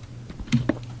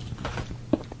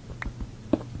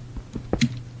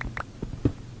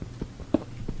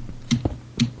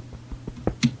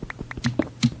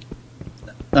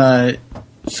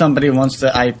 Somebody wants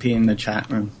the IP in the chat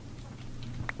room.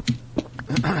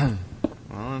 Well,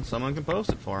 then someone can post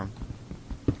it for him.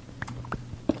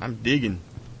 I'm digging.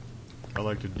 I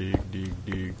like to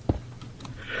dig.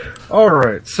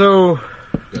 Alright, so...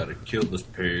 Gotta kill this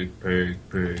pig.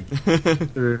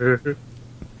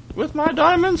 With my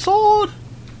diamond sword!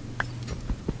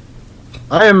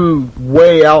 I am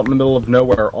way out in the middle of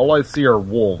nowhere. All I see are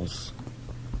wolves.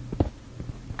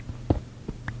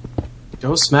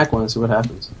 Go smack one and see what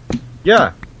happens.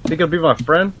 Yeah, think it'll be my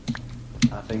friend?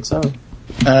 I think so.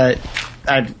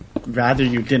 I'd rather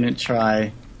you didn't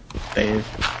try, Dave.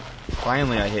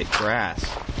 Finally, I hit grass.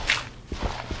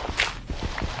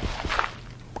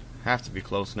 Have to be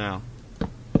close now.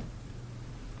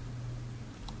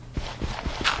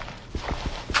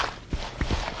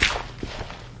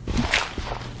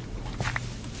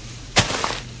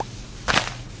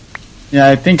 Yeah,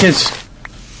 I think it's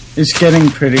getting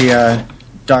pretty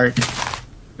dark.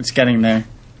 It's getting there.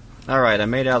 Alright, I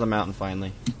made it out of the mountain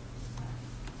finally.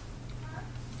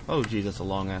 Oh geez, that's a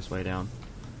long ass way down.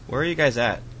 Where are you guys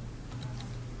at?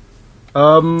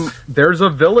 There's a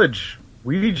village.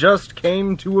 We just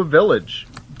came to a village.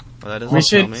 Well, that doesn't We tell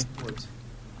should- me.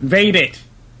 Raid it!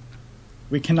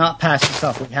 We cannot pass this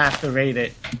up. We have to raid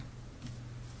it.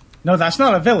 No, that's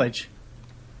not a village.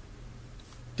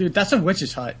 Dude, that's a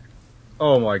witch's hut.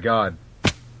 Oh my god.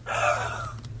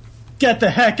 Get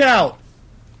the heck out!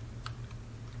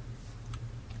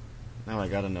 Now I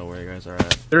gotta know where you guys are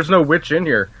at. There's no witch in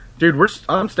here. Dude,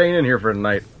 I'm staying in here for the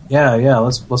night. Yeah,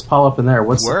 let's pile up in there.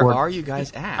 What's Where the port? are you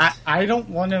guys at? I don't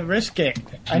want to risk it.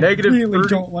 I Negative really 30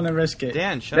 don't want to risk it.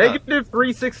 Dan, shut up. Negative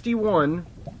 361,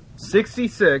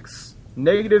 66,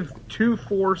 negative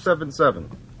 2477.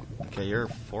 Okay, you're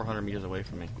 400 meters away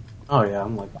from me. Oh yeah,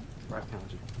 I'm like right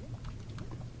behind you.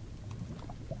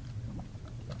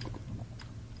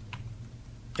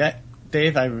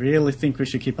 Dave, I really think we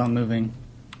should keep on moving.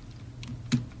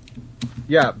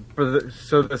 Yeah,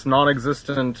 so this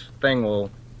non-existent thing will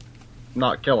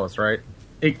not kill us, right?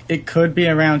 It could be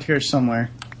around here somewhere.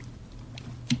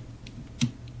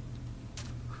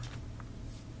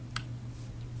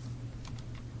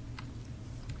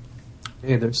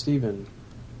 Hey, there's Steven.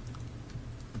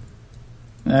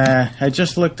 I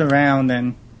just looked around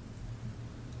and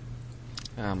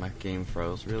Oh, my game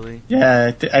froze, really?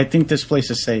 yeah, I think this place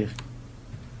is safe.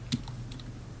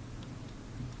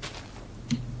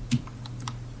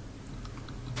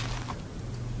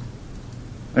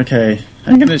 Okay,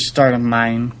 I'm gonna start a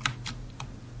mine.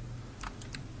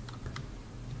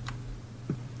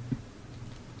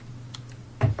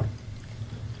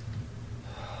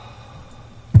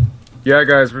 Yeah,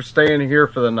 guys, we're staying here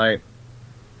for the night.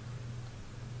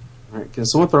 Alright, can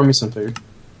someone throw me some food?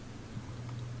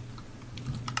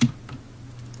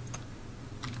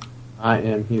 I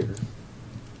am here.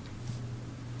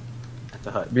 At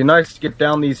the hut. It'd be nice to get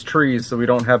down these trees so we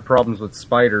don't have problems with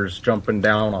spiders jumping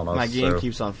down on us. My game so.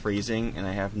 keeps on freezing, and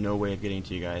I have no way of getting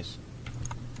to you guys.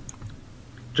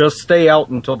 Just stay out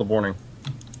until the morning.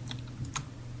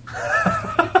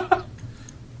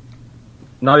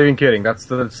 Not even kidding. That's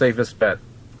the safest bet.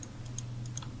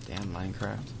 Damn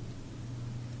Minecraft.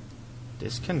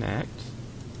 Disconnect.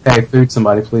 Hey, food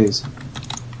somebody, please.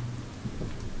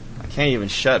 I can't even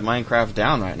shut Minecraft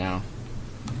down right now.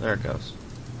 There it goes.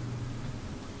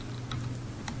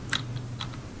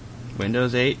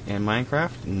 Windows 8 and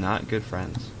Minecraft, not good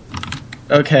friends.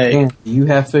 Okay, Dan, you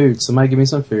have food. Somebody give me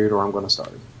some food or I'm going to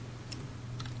starve.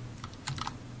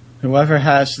 whoever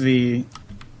has the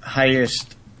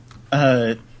highest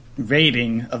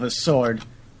rating of a sword,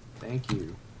 Thank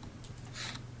you.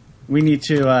 we need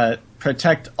to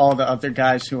protect all the other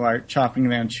guys who are chopping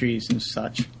down trees and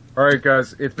such. Alright,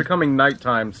 guys, it's becoming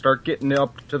nighttime. Start getting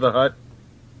up to the hut.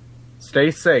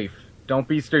 Stay safe. Don't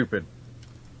be stupid.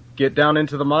 Get down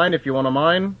into the mine if you want to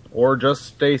mine, or just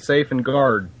stay safe and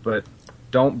guard, but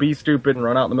don't be stupid and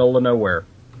run out in the middle of nowhere.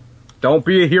 Don't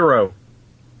be a hero.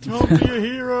 Don't be a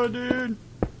hero, dude.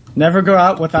 Never go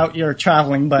out without your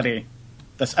traveling buddy.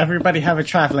 Does everybody have a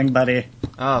traveling buddy?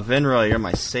 Oh, Vinroy, you're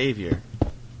my savior.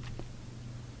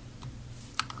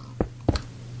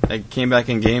 I came back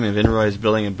in game and Vinroy is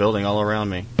building a building all around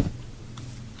me.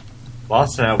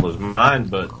 Lost Sound was mine,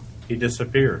 but he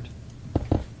disappeared.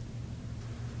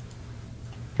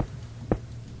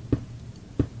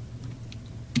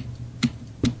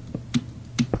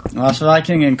 Lost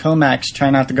Viking and Comax,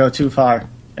 try not to go too far,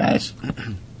 guys.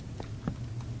 And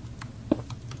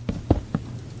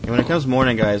when it comes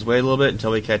morning, guys, wait a little bit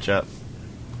until we catch up.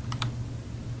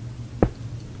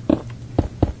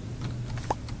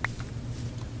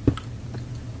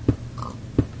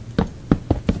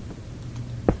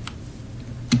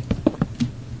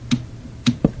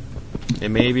 It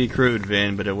may be crude,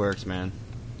 Vin, but it works, man.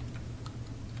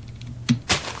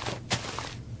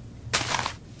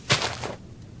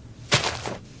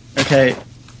 Okay,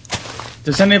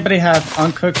 does anybody have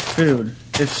uncooked food?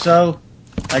 If so,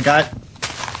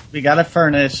 we got a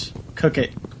furnace, cook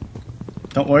it.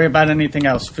 Don't worry about anything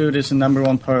else. Food is the number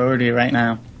one priority right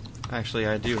now. Actually,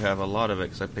 I do have a lot of it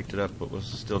because I picked it up but was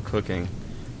still cooking.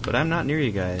 But I'm not near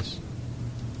you guys.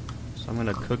 So I'm going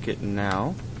to cook it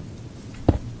now.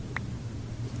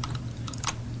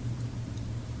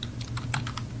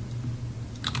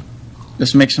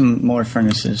 Let's make some more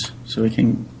furnaces so we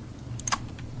can...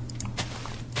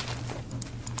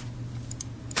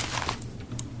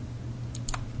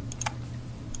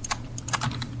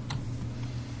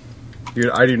 Dude,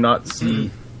 I do not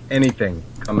see anything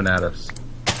coming at us.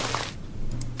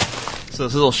 So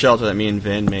this little shelter that me and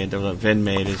Vin made,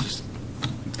 is just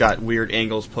got weird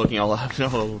angles poking all up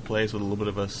all over the place with a little bit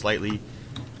of a slightly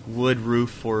wood roof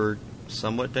for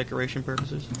somewhat decoration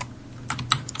purposes.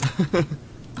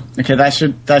 Okay, that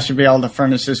should be all the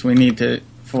furnaces we need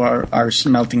for our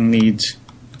smelting needs.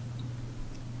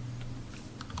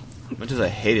 Much as I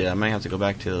hate it, I might have to go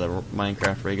back to the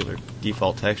Minecraft regular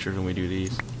default textures when we do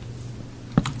these.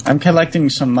 I'm collecting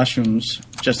some mushrooms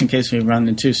just in case we run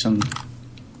into some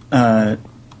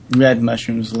red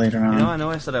mushrooms later on. You know, I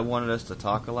know I said I wanted us to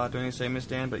talk a lot during the same, Miss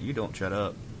Dan, but you don't shut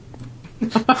up.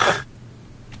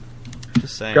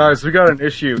 Just saying. Guys, we got an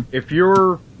issue. If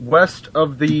you're west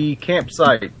of the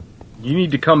campsite, you need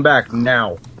to come back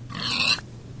now.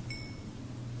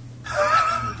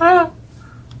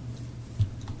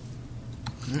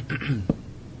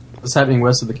 What's happening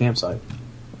west of the campsite?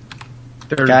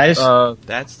 There's, Guys?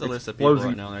 That's the list of people explosive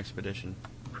right now on the expedition.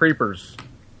 creepers.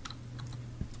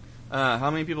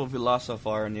 How many people have we lost so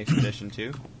far in the expedition,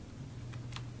 too?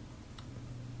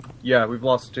 Yeah, we've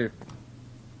lost 2.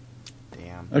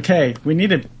 Damn. Okay, we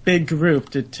need a big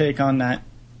group to take on that.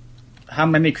 How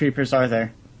many creepers are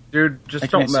there? Dude, just I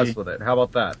don't can't mess see. with it. How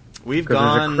about that? We've Because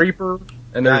there's gone. a creeper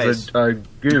and there's a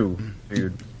goo,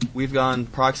 dude. We've gone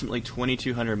approximately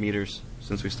 2,200 meters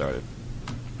since we started.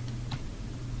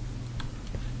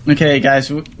 Okay,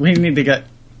 guys, we need to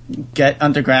get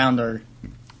underground or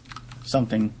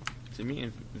something. See, me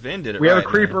and Vin did it We right. have a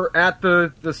creeper at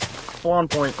the spawn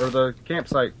point or the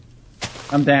campsite.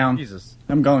 I'm down. Jesus.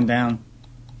 I'm going down.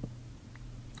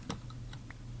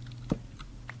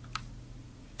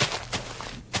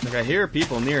 Like, I hear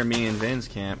people near me in Vin's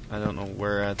camp. I don't know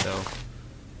where at, though.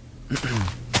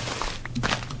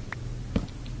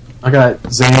 I got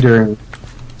Xander and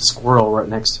Squirrel right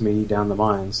next to me down the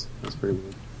mines. That's pretty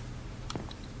weird.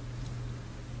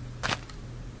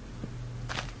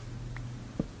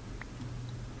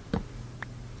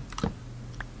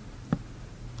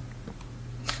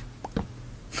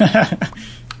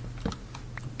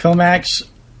 Comax,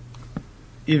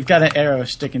 you've got an arrow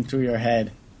sticking through your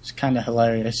head. It's kind of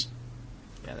hilarious.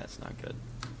 Yeah, that's not good.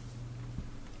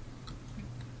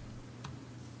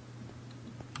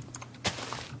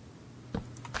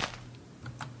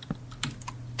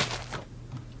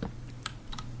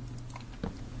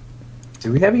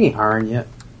 Do we have any iron yet?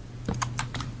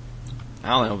 I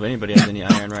don't know if anybody has any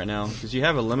iron right now, because you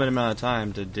have a limited amount of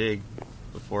time to dig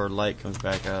before light comes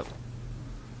back up.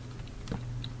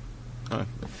 Oh,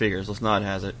 figures. Let's not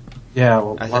has it. Yeah,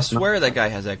 well, I swear that guy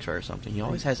has extra or something. He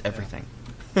always has everything.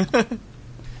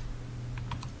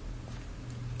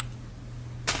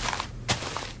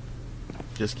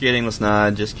 Just kidding, let's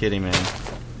not. Just kidding, man.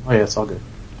 Oh yeah, it's all good.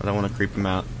 I don't want to creep him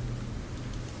out.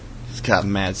 He's got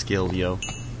mad skills, yo.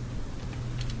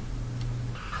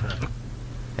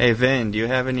 Hey, Vin, do you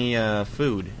have any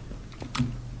food?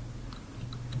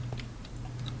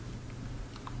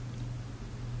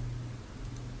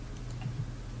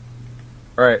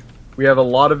 Alright, we have a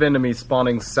lot of enemies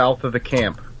spawning south of the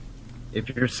camp. If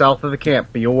you're south of the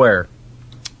camp, be aware.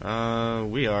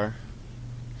 We are.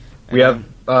 We have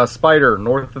a spider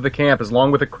north of the camp,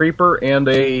 along with a creeper and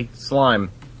a slime.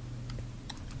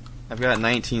 I've got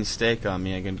 19 steak on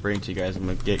me I can bring to you guys. I'm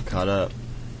going to get caught up.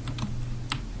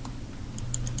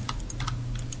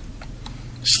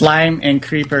 Slime and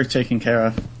creeper taken care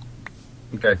of.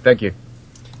 Okay, thank you.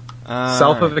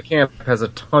 South of the camp has a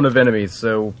ton of enemies,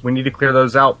 so we need to clear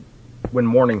those out when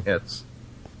morning hits.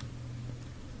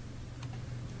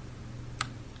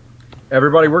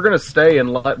 Everybody, we're going to stay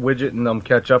and let Widget and them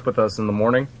catch up with us in the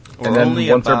morning. And then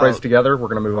once everybody's together, we're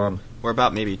going to move on. We're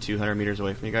about maybe 200 meters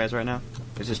away from you guys right now.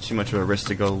 It's just too much of a risk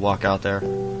to go walk out there.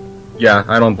 Yeah,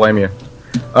 I don't blame you.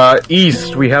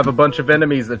 East, we have a bunch of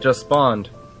enemies that just spawned.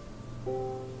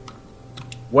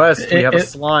 West, we have a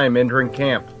slime entering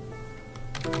camp.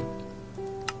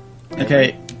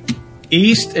 Okay,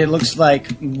 east, it looks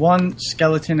like one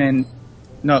skeleton and...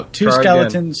 No, two Try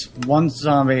skeletons, one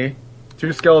zombie.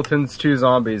 2 skeletons, 2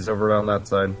 zombies over on that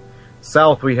side.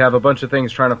 South, we have a bunch of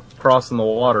things trying to cross in the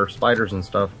water, spiders and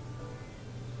stuff.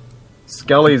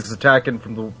 Skelly's attacking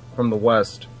from the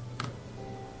west.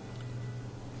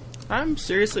 I'm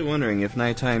seriously wondering if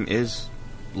nighttime is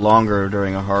longer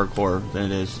during a hardcore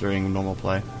than it is during normal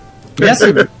play. We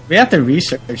have to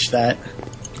research that.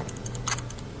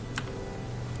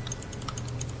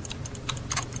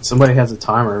 Somebody has a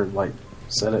timer, like,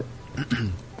 set it.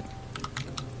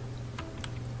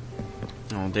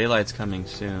 Oh, daylight's coming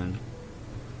soon.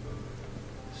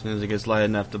 As soon as it gets light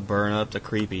enough to burn up the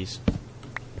creepies.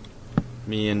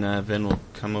 Me and Vin will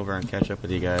come over and catch up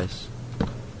with you guys.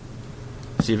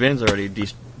 See, Vin's already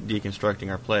deconstructing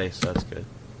our place, so that's good.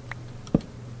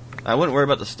 I wouldn't worry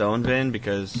about the stone, Vin,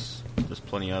 because there's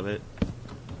plenty of it.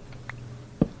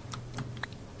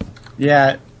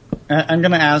 Yeah, I'm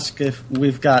gonna ask if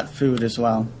we've got food as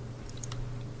well.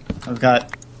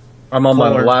 I'm on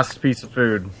my 4. last piece of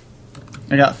food.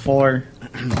 I got 4.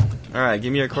 Alright,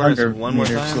 give me your coordinates one more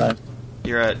time. Left.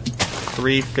 You're at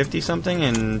 350 something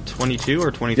and 22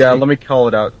 or 23? Yeah, let me call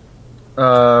it out.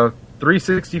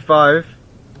 365,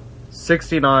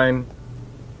 69,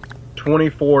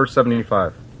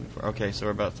 2475. Okay, so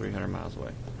we're about 300 miles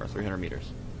away. Or 300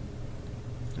 meters.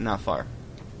 Not far.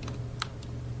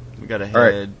 We gotta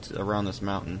head around this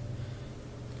mountain.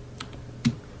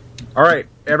 Alright,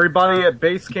 everybody at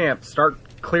base camp, start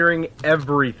clearing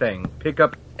everything. Pick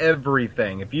up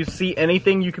everything. If you see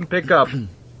anything you can pick up,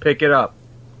 pick it up.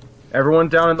 Everyone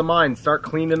down in the mine, start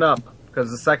cleaning up. Because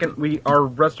the second our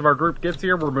rest of our group gets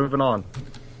here, we're moving on.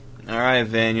 Alright,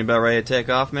 Van, you about ready to take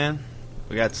off, man?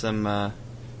 We got some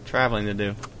traveling to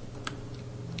do.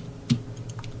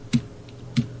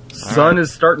 Sun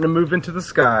is starting to move into the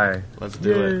sky. Let's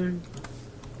do it.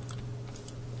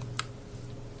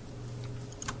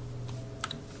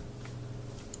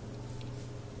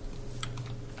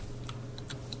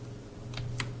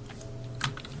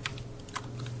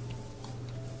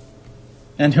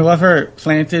 And whoever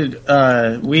planted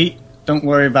wheat, don't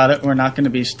worry about it. We're not going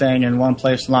to be staying in one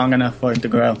place long enough for it to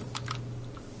grow.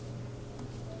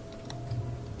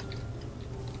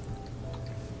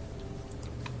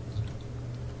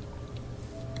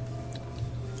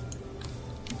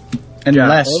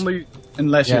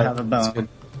 Unless you have a bone.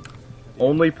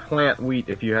 Only plant wheat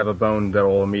if you have a bone that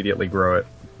will immediately grow it.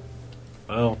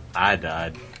 Well, I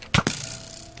died.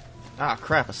 Ah,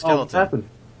 crap, a Oh, what's skeleton. happened?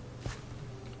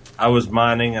 I was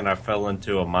mining and I fell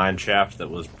into a mine shaft that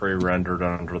was pre-rendered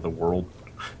under the world.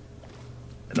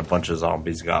 And a bunch of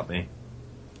zombies got me.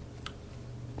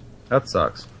 That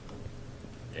sucks.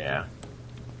 Yeah.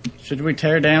 Should we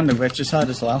tear down the witch's hut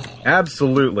as well?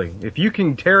 Absolutely. If you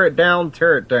can tear it down,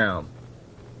 tear it down.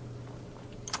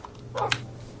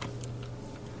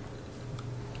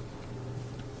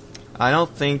 I don't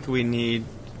think we need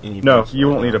any No, boats you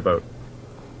right won't now. need a boat.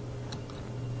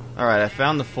 Alright, I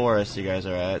found the forest you guys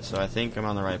are at, so I think I'm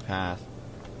on the right path.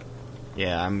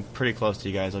 Yeah, I'm pretty close to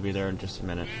you guys. I'll be there in just a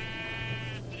minute.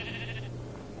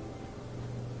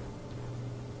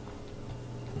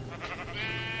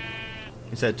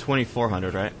 You said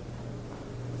 2400, right?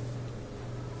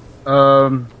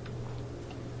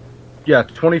 Yeah,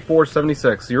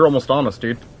 2476. You're almost on us,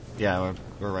 dude. Yeah,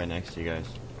 we're right next to you guys.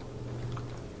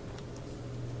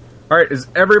 Alright, is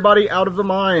everybody out of the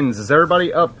mines? Is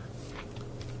everybody up?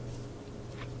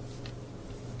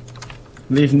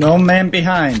 Leave no man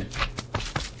behind.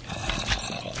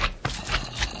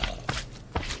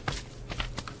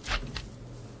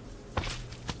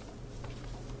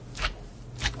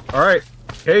 Alright.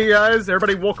 Hey guys,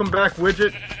 everybody welcome back,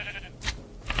 Widget.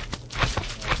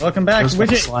 Welcome back, There's one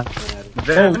Widget. sliding at it.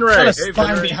 Then Oh, Ray. got a Hey,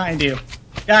 spine Ray. behind you.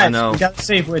 I Guys, know. we got to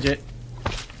save Widget.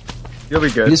 You'll be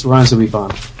He good. just runs to be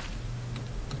fun.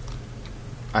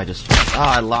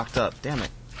 I locked up. Damn it.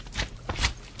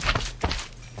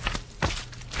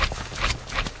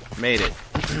 Made it.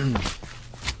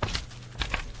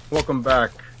 Welcome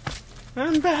back.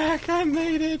 I'm back. I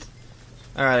made it.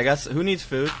 Alright, I got. Who needs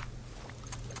food?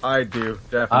 I do,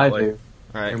 I definitely. do.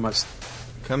 Alright, Very much.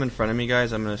 come in front of me,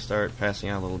 guys. I'm gonna start passing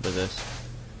out a little bit of this.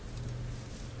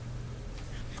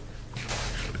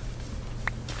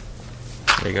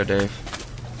 There you go,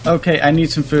 Dave. Okay, I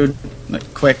need some food.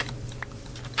 Like, quick.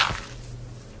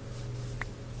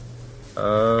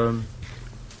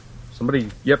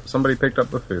 Somebody picked up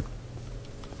the food.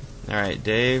 Alright,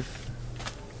 Dave.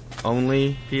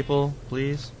 Only people,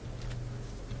 please.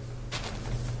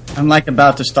 I'm like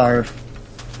about to starve.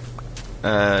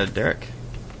 Derek.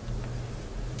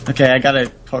 Okay, I got a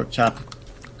pork chop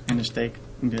and a steak.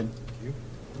 I'm good.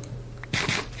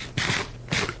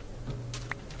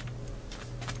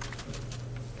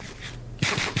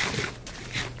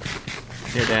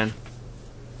 Here, Dan.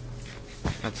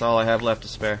 That's all I have left to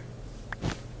spare.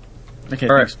 Okay,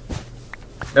 All right.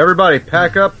 thanks. Everybody,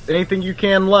 pack up anything you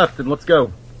can left and let's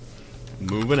go.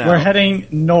 Moving out. We're heading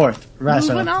north,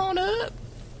 Rasa. Moving on up.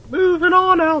 Moving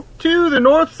on out to the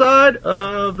north side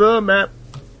of the map.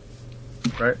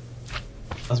 Right?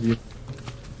 That's beautiful.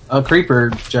 Oh, creeper,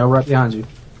 Joe, right behind you.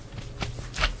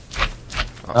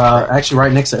 Actually,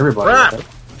 right next to everybody. Crap! Okay.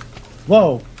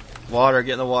 Whoa! Water,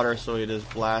 get in the water so his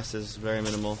blast is very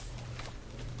minimal.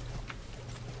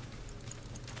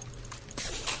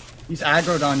 He's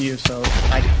aggroed on you, so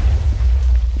I.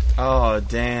 Oh,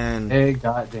 Dan. Hey,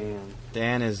 goddamn.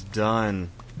 Dan is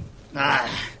done. Ah.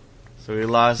 So we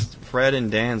lost Fred and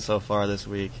Dan so far this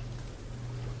week.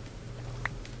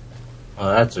 Oh,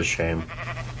 that's a shame.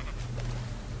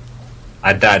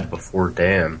 I died before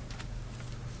Dan.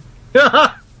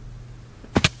 So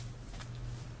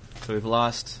we've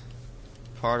lost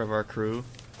part of our crew.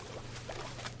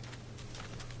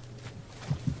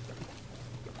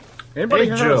 Anybody Hey,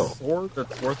 have Joe. a sword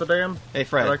that's worth a damn Hey, that I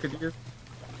Fred. could use?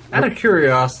 Out of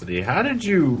curiosity, how did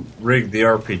you rig the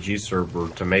RPG server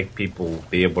to make people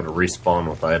be able to respawn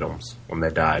with items when they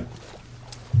died?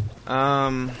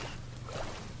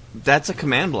 That's a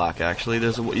command block, actually.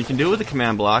 You can do it with a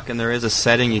command block, and there is a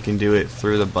setting you can do it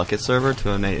through the bucket server to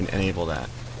enable that.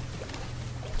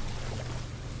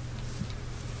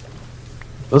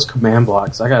 Those command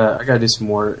blocks, I gotta do some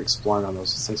more exploring on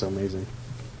those. Those things are amazing.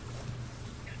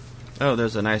 Oh,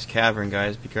 there's a nice cavern,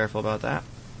 guys. Be careful about that.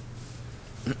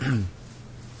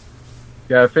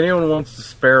 Yeah, if anyone wants to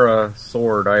spare a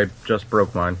sword, I just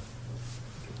broke mine.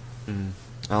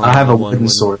 I have a one wooden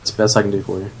sword. It's the best I can do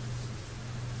for you.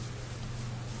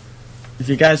 If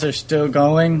you guys are still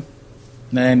going,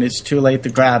 then it's too late to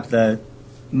grab the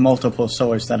multiple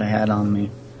swords that I had on me.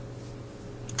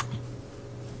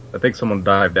 I think someone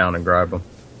dived down and grabbed them.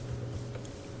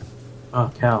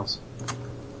 Oh, cows.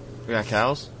 We got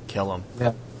cows? Kill them.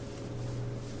 Yeah.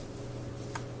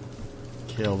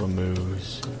 Kill the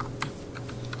moose.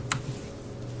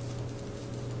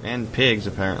 And pigs,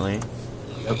 apparently.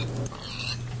 Yep.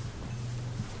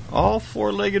 All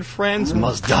four-legged friends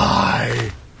must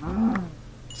die.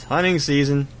 It's hunting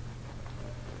season.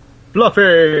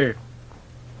 Fluffy!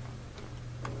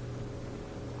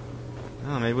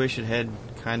 Oh, maybe we should head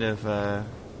kind of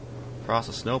across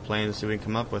the snow plain to see what we can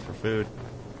come up with for food.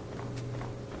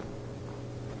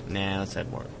 Nah, let's head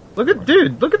more. Look at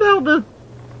how the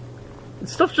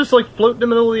stuff's just like floating in the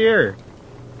middle of the air.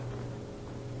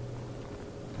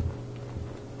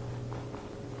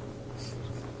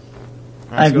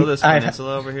 Let's go to this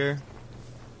peninsula over here.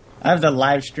 I have the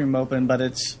live stream open, but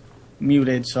it's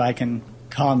muted so I can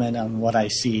comment on what I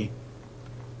see.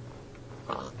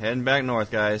 Heading back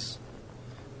north, guys.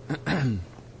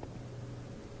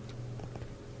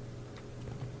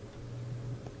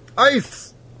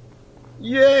 Ice!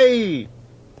 Yay!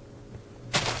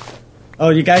 Oh,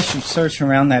 you guys should search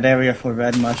around that area for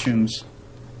red mushrooms.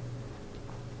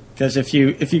 Because if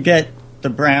you get the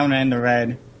brown and the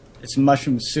red, it's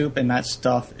mushroom soup, and that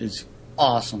stuff is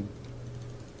awesome.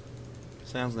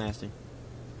 Sounds nasty.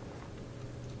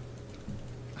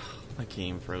 My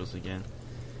game froze again.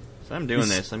 So I'm doing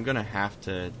this. I'm gonna have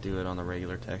to do it on the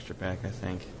regular texture pack, I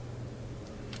think.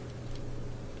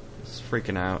 It's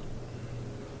freaking out.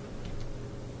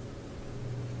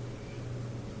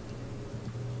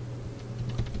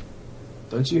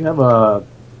 Don't you have a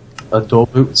dual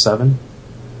boot 7?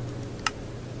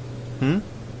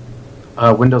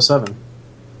 Windows 7.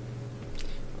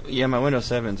 Yeah, my Windows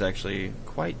 7's actually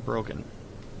quite broken.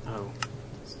 Oh.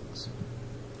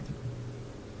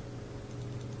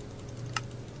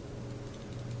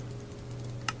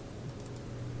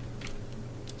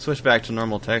 Switch back to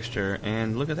normal texture,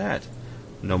 and look at that.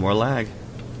 No more lag.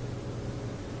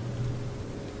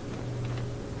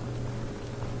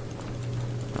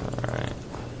 Alright.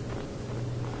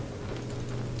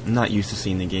 I'm not used to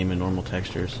seeing the game in normal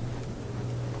textures.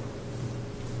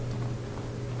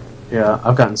 Yeah,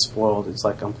 I've gotten spoiled. It's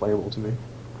like unplayable to me.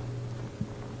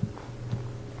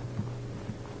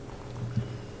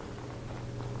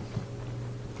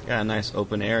 Got a nice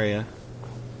open area.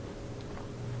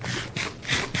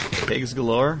 Pigs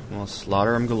galore. We'll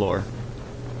slaughter them galore.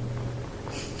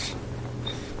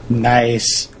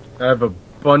 Nice. I have a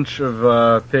bunch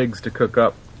of pigs to cook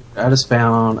up. I just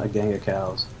found a gang of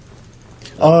cows.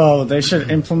 Oh, they should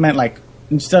implement, like,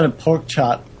 instead of pork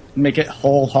chop, make it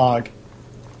whole hog.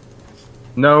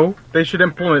 No, they should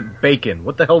implement bacon.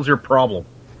 What the hell's your problem?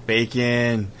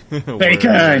 Bacon. Bacon!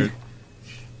 Word.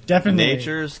 Definitely.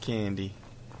 Nature's candy.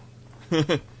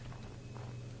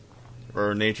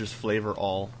 Or nature's flavor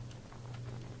all.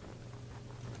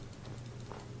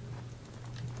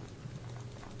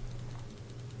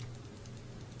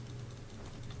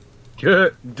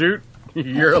 Dude,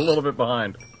 you're a little bit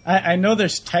behind. I know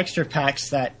there's texture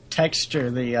packs that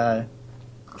texture the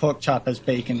pork chop as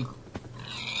bacon.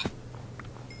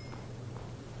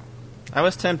 I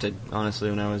was tempted, honestly,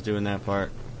 when I was doing that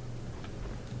part.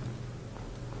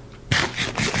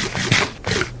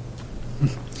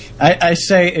 I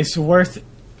say it's worth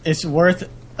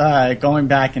going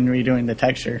back and redoing the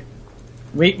texture.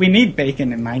 We need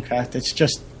bacon in Minecraft. It's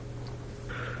just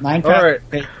Minecraft. All right,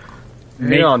 ba-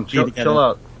 hang on, be together. chill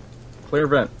out. Clear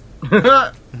vent.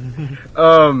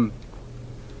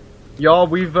 Y'all,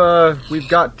 we've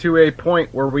got to a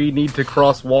point where we need to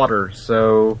cross water.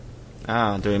 So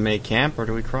Do we make camp or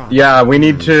do we cross? yeah, we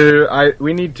need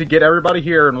to get everybody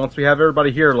here, and once we have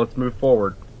everybody here, let's move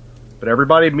forward. But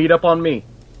everybody, meet up on me.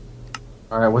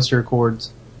 Alright, what's your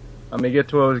chords? Let me get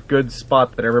to a good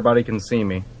spot that everybody can see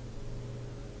me.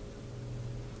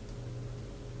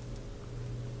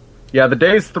 Yeah, the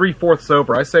day's 3/4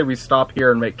 over. I say we stop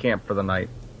here and make camp for the night.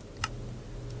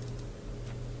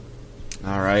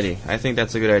 Alrighty. I think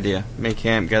that's a good idea. Make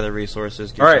camp, gather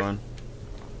resources, get All right. going.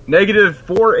 Negative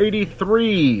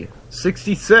 483,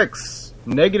 66,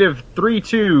 negative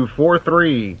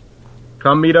 3243.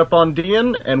 Come meet up on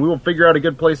Dean, and we will figure out a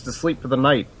good place to sleep for the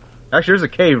night. Actually, there's a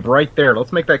cave right there.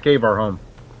 Let's make that cave our home.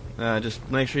 Just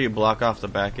make sure you block off the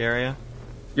back area.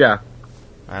 Yeah.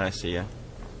 Alright, I see ya.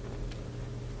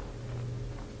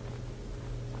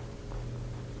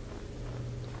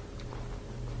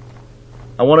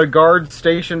 I want a guard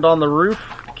stationed on the roof.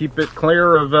 Keep it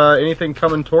clear of anything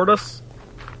coming toward us.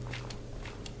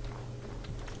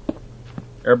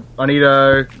 I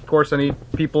need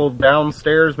people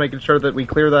downstairs making sure that we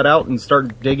clear that out and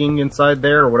start digging inside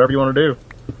there or whatever you want to do.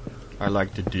 I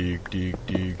like to dig.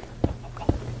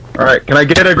 Alright, can I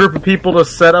get a group of people to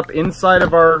set up inside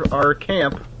of our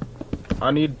camp? I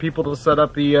need people to set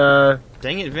up the,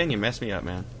 Dang it, Vin, you messed me up,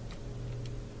 man.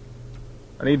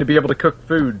 I need to be able to cook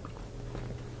food.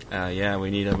 Yeah,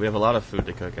 we have a lot of food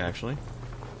to cook, actually.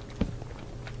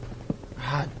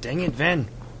 Ah, dang it, Vin.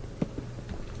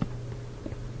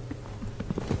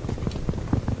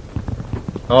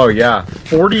 Oh yeah,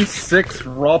 46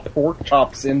 raw pork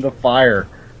chops in the fire.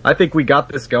 I think we got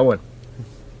this going.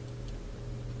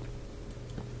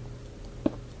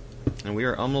 we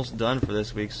are almost done for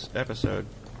this week's episode.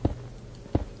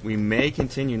 We may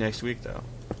continue next week, though.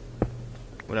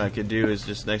 What I could do is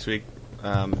just next week,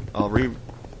 I'll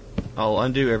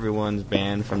undo everyone's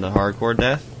ban from the hardcore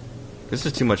death. This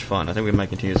is too much fun. I think we might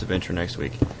continue this adventure next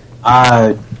week.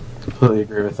 I completely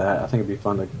agree with that. I think it'd be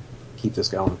fun to keep this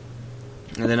going.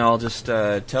 And then I'll just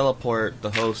teleport the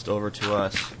host over to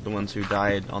us, the ones who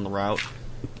died on the route,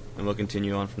 and we'll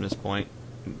continue on from this point.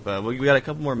 But we got a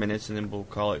couple more minutes, and then we'll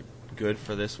call it good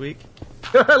for this week.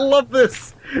 I love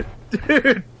this!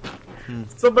 Dude!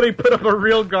 Somebody put up a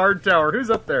real guard tower.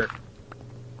 Who's up there?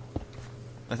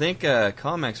 I think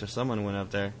Comex or someone went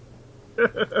up there.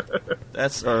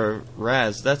 Or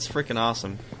Raz. That's freaking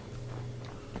awesome.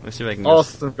 Let me see if I can...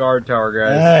 Awesome guard tower,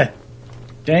 guys.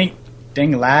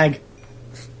 Dang lag.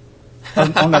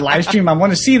 on the live stream, I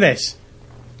want to see this.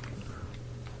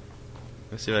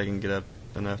 Let's see if I can get up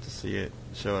enough to see it.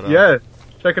 Show it off. Yeah,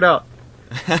 check it out.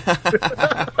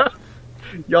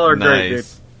 Y'all are great, dude.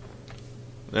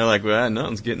 They're like, well,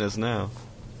 nothing's getting us now.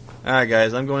 Alright,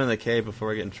 guys, I'm going in the cave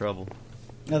before I get in trouble.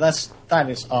 No, that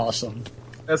is awesome.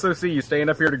 SOC, you staying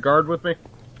up here to guard with me?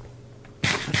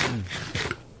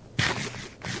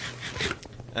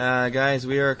 Guys,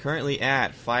 we are currently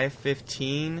at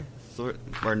 515,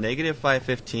 or negative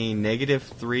 515, negative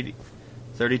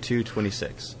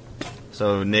 32.26.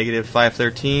 So, negative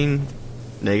 513,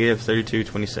 negative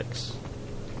 32.26.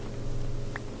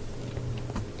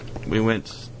 We went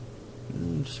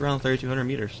just around 3,200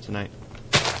 meters tonight.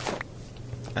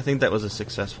 I think that was a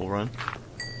successful run.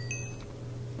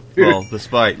 Well,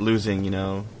 despite losing,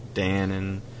 Dan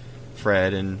and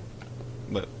Fred and,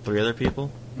 3 other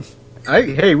people?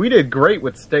 Hey, we did great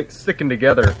with sticking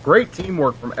together. Great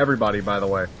teamwork from everybody, by the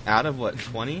way. Out of,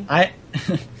 20? I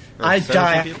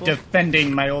die people?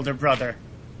 defending my older brother.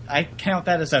 I count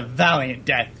that as a valiant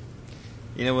death.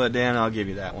 You know what, Dan? I'll give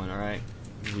you that one, alright?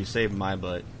 You saved my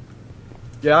butt.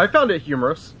 Yeah, I found it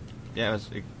humorous. Yeah, it was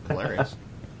hilarious.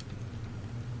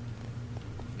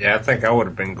 Yeah, I think I would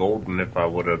have been golden if I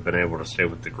would have been able to stay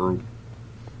with the group.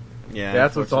 Yeah,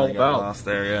 that's what it's all unfortunately I got about. lost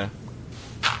there, yeah.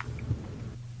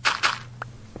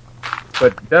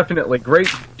 But definitely great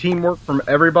teamwork from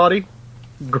everybody.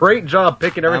 Great job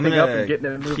picking everything up and getting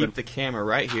it moving. Keep the camera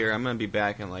right here. I'm gonna be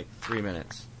back in 3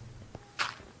 minutes.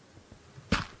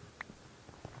 I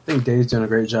think Dave's doing a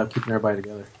great job keeping everybody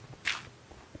together.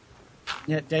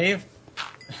 Yeah, Dave,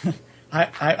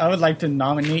 I would like to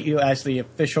nominate you as the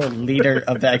official leader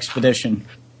of the expedition.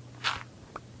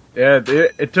 Yeah,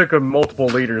 it took multiple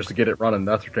leaders to get it running,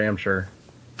 that's for damn sure.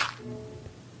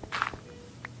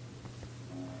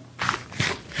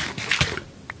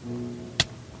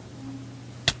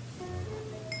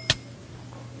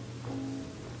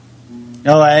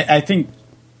 No, I think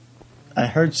I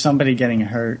heard somebody getting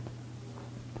hurt.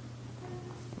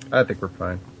 I think we're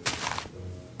fine.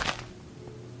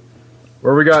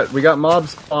 Where we got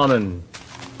mobs spawning.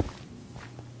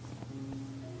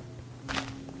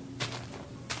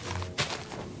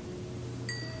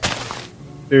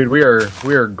 Dude, we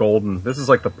are golden. This is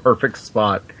like the perfect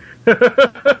spot.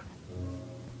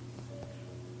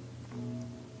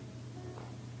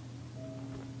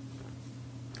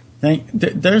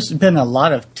 There's been a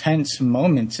lot of tense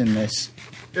moments in this.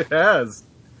 It has.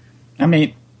 I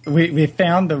mean, we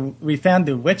found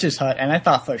the witch's hut, and I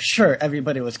thought for sure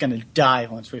everybody was going to die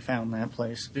once we found that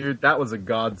place. Dude, that was a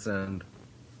godsend.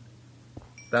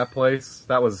 That place,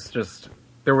 that was just...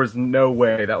 There was no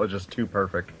way, that was just too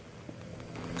perfect.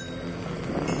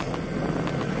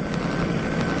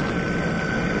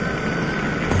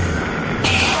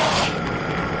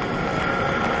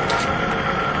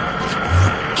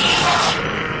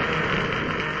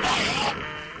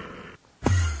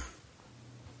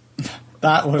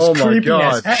 That was Oh my creepy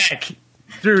God. as heck.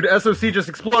 Dude, SOC just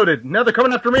exploded. Now they're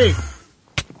coming after me.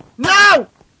 No!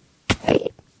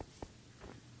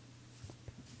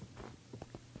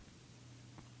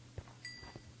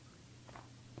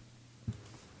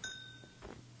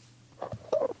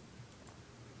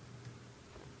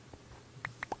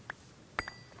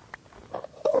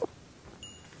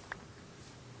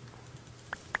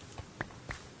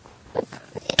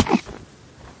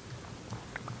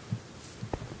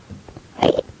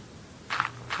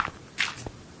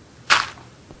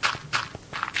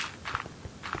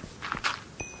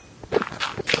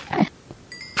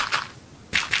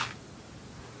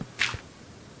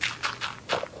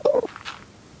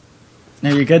 Are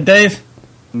you good, Dave?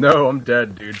 No, I'm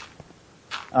dead, dude.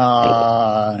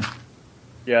 Yeah,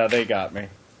 they got me.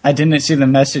 I didn't see the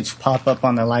message pop up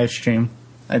on the live stream.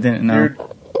 I didn't know. Dude,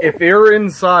 if you're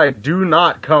inside, do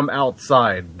not come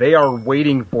outside. They are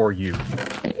waiting for you.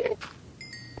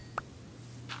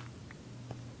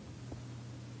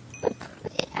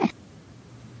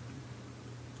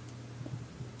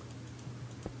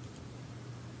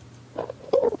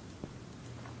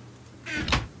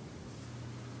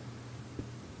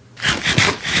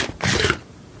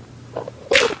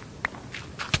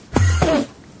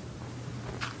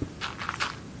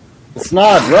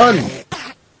 Snod,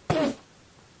 run!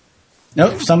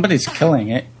 Nope, somebody's killing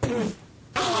it.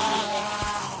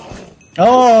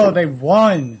 Oh, they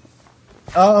won!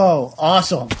 Oh,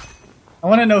 awesome. I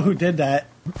want to know who did that.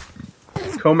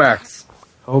 Comax.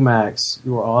 Max,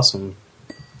 you were awesome.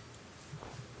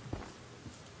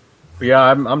 But yeah,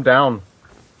 I'm down.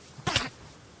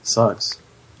 Sucks.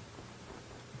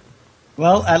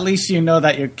 Well, at least you know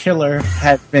that your killer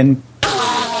had been...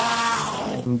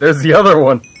 There's the other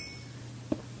one.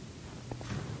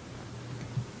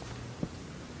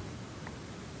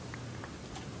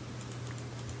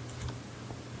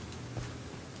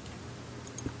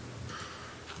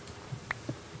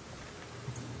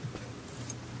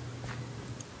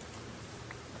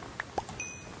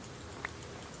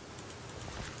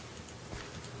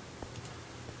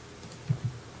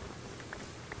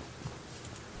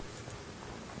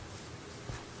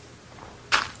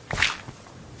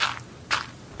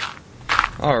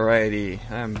 Alrighty,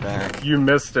 I'm back. You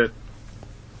missed it.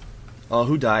 Oh,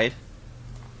 who died?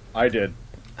 I did.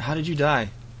 How did you die?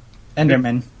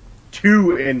 Enderman.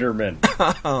 2 Endermen.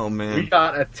 Oh, We man.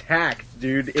 got attacked,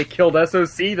 dude. It killed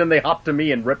SOC, then they hopped to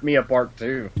me and ripped me apart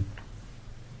too.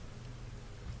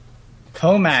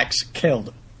 Comax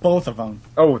killed both of them.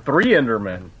 Oh, 3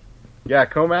 Endermen. Yeah,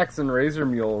 Comax and Razor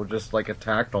Mule just like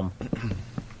attacked them.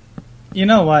 You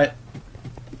know what?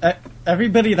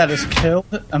 Everybody that has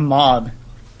killed a mob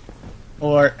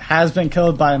or has been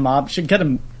killed by a mob should get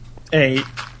a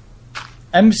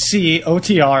MC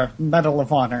OTR Medal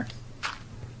of Honor.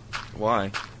 Why?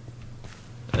 It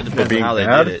depends on being how they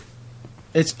bad? did it.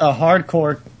 It's a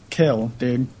hardcore kill,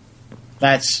 dude.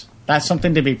 That's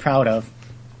something to be proud of.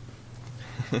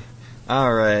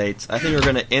 Alright, I think we're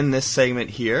going to end this segment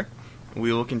here.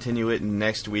 We will continue it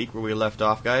next week where we left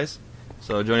off, guys.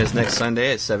 So join us next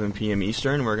Sunday at 7 p.m.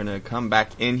 Eastern. We're going to come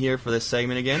back in here for this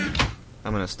segment again.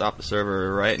 I'm going to stop the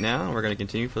server right now, and we're going to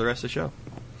continue for the rest of the show.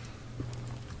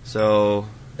 So,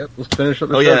 Yep, let's finish up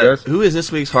the oh show, yeah, guys. who is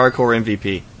this week's hardcore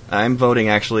MVP? I'm voting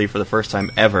actually for the first time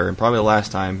ever, and probably the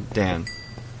last time, Dan.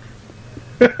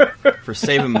 For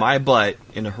saving my butt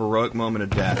in a heroic moment of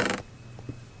death.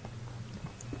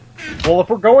 Well, if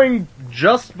we're going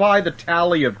just by the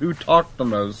tally of who talked the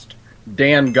most,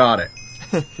 Dan got it.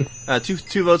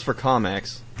 Two votes for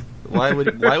Comax. Why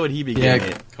would he be Yeah,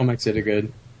 getting it? Comax did it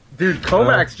good. Dude,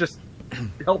 Comax just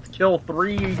helped kill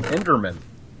 3 Endermen.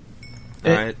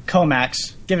 Alright.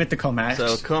 Comax. Give it to Comax.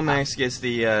 So Comax gets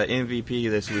the MVP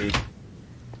this week.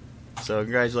 So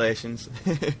congratulations,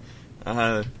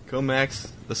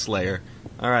 Comax the Slayer.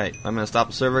 All right, I'm gonna stop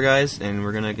the server, guys, and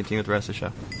we're gonna continue with the rest of the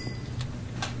show.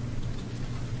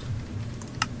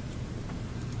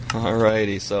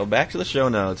 Alrighty, so back to the show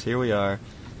notes. Here we are.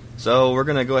 So we're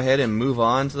gonna go ahead and move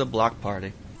on to the block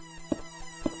party.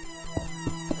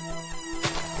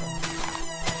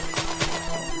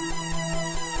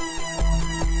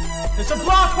 It's a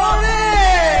block party!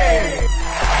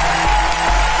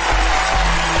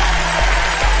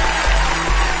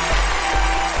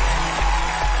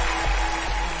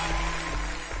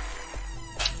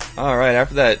 Alright,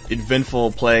 after that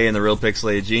eventful play in the Real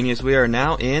Pixelated Genius, we are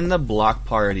now in the block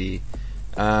party.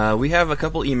 We have a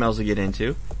couple emails to get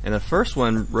into, and the first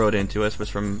one wrote into us was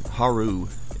from Haru,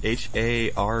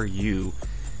 Haru.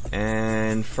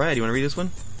 And Fred, you want to read this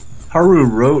one? Haru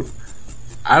wrote,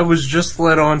 I was just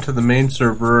let on to the main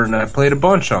server and I played a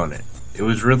bunch on it. It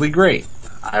was really great.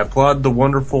 I applaud the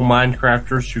wonderful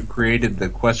Minecrafters who created the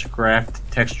Questcraft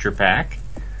texture pack.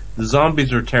 The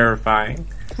zombies are terrifying.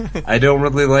 I don't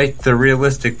really like the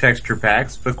realistic texture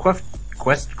packs, but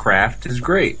Questcraft is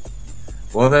great.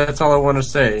 Well, that's all I want to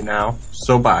say now,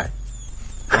 so bye.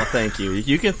 Well, thank you.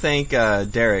 You can thank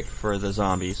Derek for the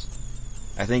zombies.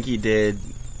 I think he did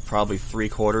probably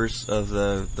 3/4 of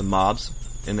the mobs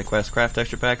in the Questcraft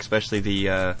texture pack, especially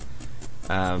the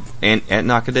Ant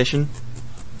Knock edition.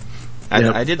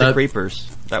 Yep, I did the creepers.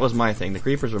 That was my thing. The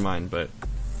creepers were mine, but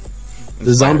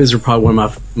The zombies are probably one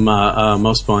of my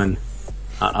most fun.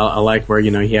 I like where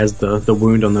he has the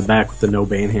wound on the back with the no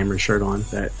Banhammer shirt on.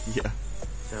 That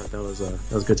was a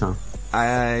good time.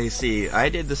 I see. I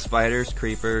did the spiders,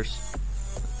 creepers,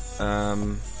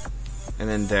 and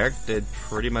then Derek did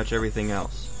pretty much everything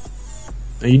else.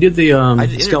 And you did the I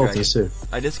did skeletons Ender too.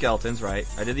 I did skeletons, right?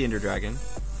 I did the Ender Dragon.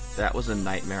 That was a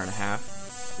nightmare and a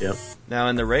half. Yep. Now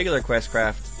in the regular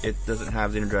Questcraft, it doesn't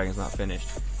have the Ender Dragon's not finished,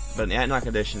 but in the Ant Knock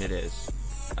edition, it is.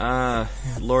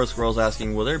 Laura Squirrel's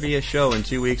asking, will there be a show in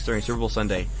 2 weeks during Super Bowl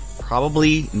Sunday?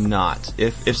 Probably not.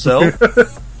 If so,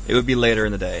 it would be later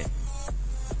in the day.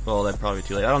 Well, that'd probably be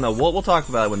too late. I don't know. We'll talk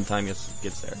about it when the time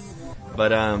gets there.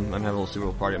 But I'm having a little Super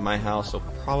Bowl party at my house, so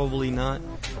probably not.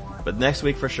 But next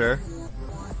week for sure.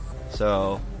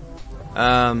 So,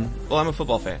 well, I'm a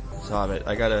football fan, so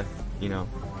I gotta, you know.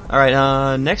 All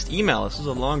right, next email. This is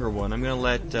a longer one. I'm gonna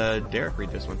let Derek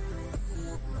read this one.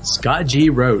 Scott G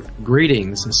wrote,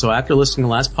 "Greetings. So after listening to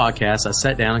the last podcast, I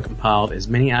sat down and compiled as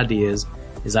many ideas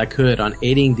as I could on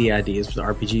aiding the ideas for the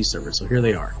RPG server. So here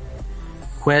they are.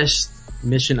 Quest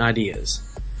mission ideas.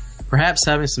 Perhaps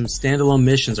having some standalone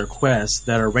missions or quests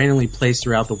that are randomly placed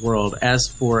throughout the world. As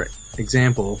for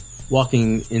example,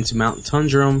 walking into Mount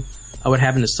Tundrum, I would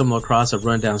happen to stumble across a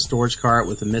rundown storage cart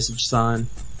with a mission sign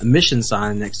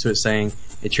next to it saying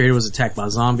a trader was attacked by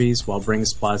zombies while bringing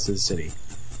supplies to the city.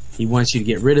 He wants you to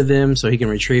get rid of them so he can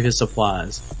retrieve his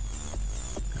supplies."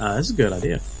 That's a good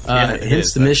idea.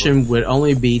 Hence, the mission would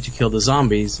only be to kill the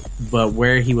zombies, but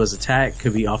where he was attacked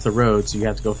could be off the road, so you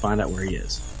have to go find out where he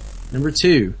is. Number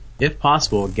 2, if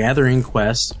possible, gathering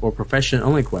quests or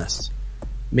profession-only quests.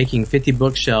 Making 50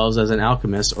 bookshelves as an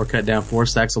alchemist or cut down 4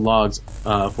 stacks of logs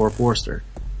for a forester.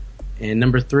 And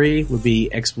number 3 would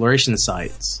be exploration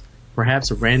sites.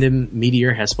 Perhaps a random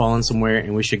meteor has fallen somewhere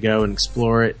and we should go and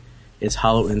explore its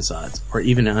hollow insides, or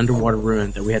even an underwater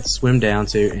ruin that we had to swim down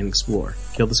to and explore.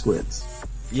 Kill the squids.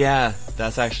 Yeah,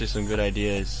 that's actually some good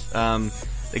ideas.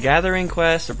 The gathering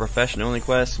quests or profession-only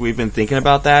quests, we've been thinking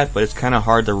about that, but it's kind of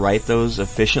hard to write those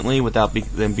efficiently without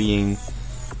them being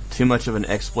too much of an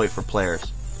exploit for players.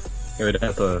 You would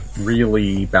have to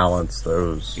really balance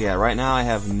those. Yeah, right now I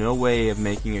have no way of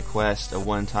making a quest a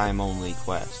one-time only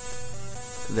quest.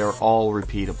 They're all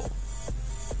repeatable.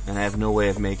 And I have no way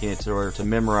of making it to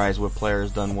memorize what player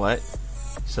has done what.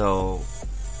 So,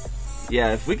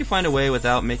 yeah, if we could find a way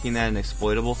without making that an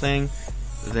exploitable thing,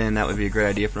 then that would be a great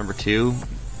idea for number 2.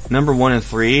 Number 1 and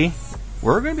 3,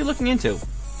 we're going to be looking into.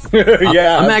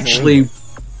 Yeah, I'm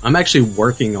actually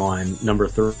working on number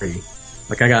 3.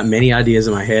 Like, I got many ideas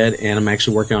in my head, and I'm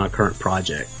actually working on a current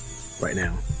project right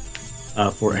now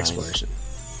for exploration.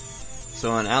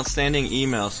 So an outstanding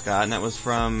email, Scott, and that was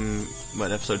from,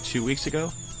 what, episode 2 weeks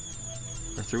ago?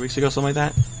 Or 3 weeks ago, something like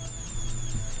that?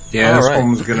 Yeah, this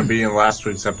one was going to be in last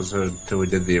week's episode until we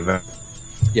did the event.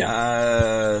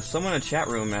 Yeah. Someone in the chat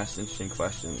room asked an interesting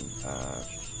question.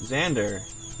 Xander,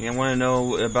 you want to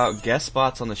know about guest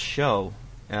spots on the show.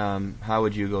 How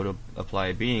would you go to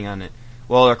apply being on it?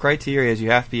 Well, our criteria is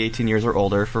you have to be 18 years or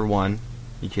older, for one.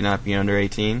 You cannot be under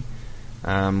 18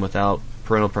 without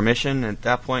parental permission. At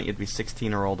that point, you'd be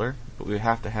 16 or older, but we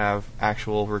have to have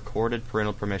actual recorded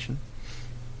parental permission.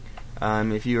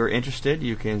 If you are interested,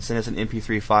 you can send us an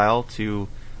MP3 file to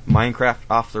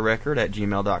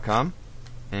minecraftofftherecord@gmail.com,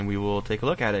 and we will take a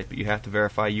look at it. But you have to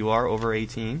verify you are over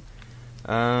 18.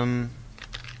 Other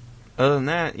than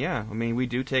that, yeah, I mean, we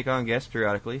do take on guests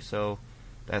periodically, so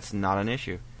that's not an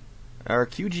issue. Our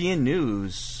QGN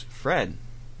news, Fred.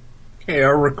 Okay,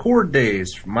 our record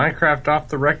days. Minecraft Off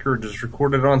the Record is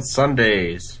recorded on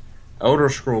Sundays. Elder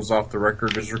Scrolls Off the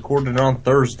Record is recorded on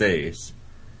Thursdays.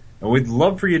 And we'd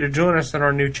love for you to join us in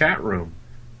our new chat room.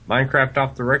 Minecraft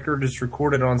Off the Record is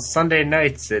recorded on Sunday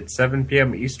nights at 7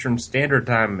 p.m. Eastern Standard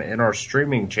Time in our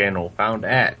streaming channel found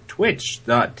at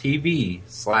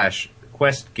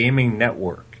twitch.tv/Quest Gaming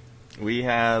Network.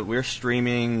 We're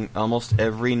streaming almost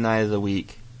every night of the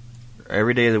week.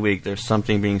 Every day of the week there's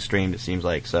something being streamed, it seems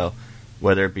like. So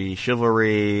whether it be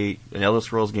Chivalry, an Elder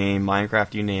Scrolls game,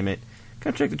 Minecraft, you name it,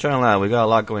 come check the channel out. We got a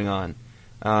lot going on.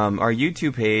 Our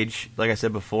YouTube page, like I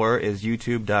said before, is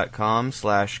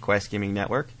youtube.com/Quest Gaming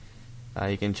Network.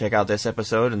 You can check out this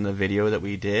episode and the video that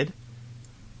we did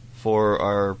for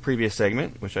our previous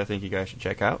segment, which I think you guys should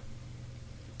check out.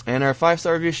 And our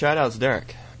 5-star review shoutouts,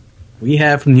 Derek. We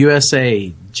have from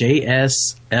USA,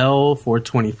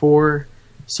 JSL424,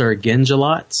 Sir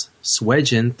Genjalot,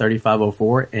 Swedgen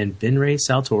 3504, and Vinray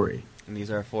Saltori. And these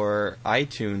are for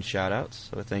iTunes shoutouts,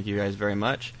 so thank you guys very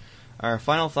much. Our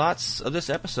final thoughts of this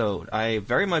episode. I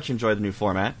very much enjoyed the new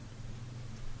format.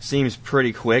 Seems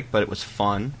pretty quick, but it was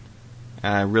fun.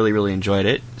 I really, really enjoyed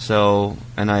it. So,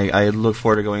 and I look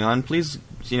forward to going on. Please,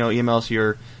 email us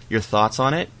your thoughts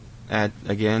on it.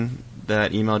 Again,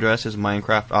 that email address is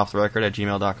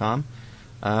minecraftofftherecord@gmail.com.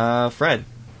 Fred.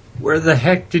 Where the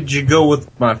heck did you go with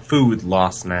my food,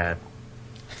 Lost Nad?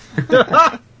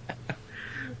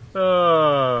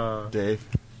 Dave.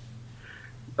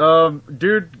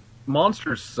 Dude,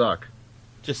 monsters suck.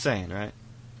 Just saying, right?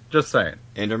 Just saying.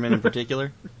 Enderman in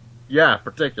particular? Yeah,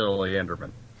 particularly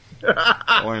Enderman.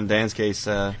 Or in Dan's case,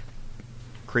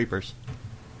 creepers.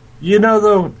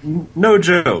 Though, no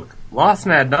joke. Lost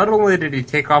Nad, not only did he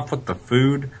take off with the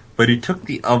food, but he took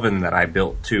the oven that I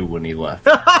built too when he left.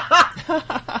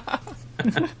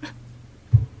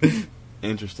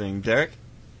 Interesting. Derek?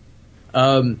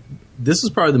 This is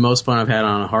probably the most fun I've had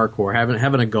on a hardcore.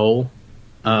 Having a goal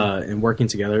and working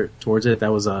together towards it.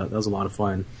 That was a lot of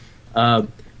fun.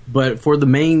 But for the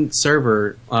main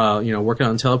server, working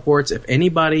on teleports, if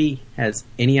anybody has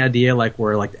any idea like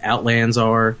where like the outlands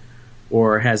are,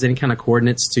 or has any kind of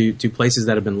coordinates to places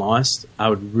that have been lost, I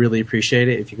would really appreciate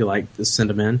it if you could like just send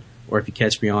them in, or if you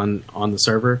catch me on the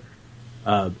server.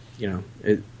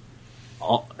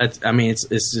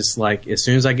 It's just like as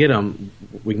soon as I get them,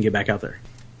 we can get back out there.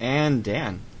 And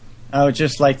Dan. I would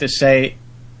just like to say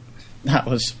that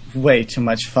was way too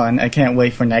much fun. I can't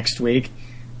wait for next week.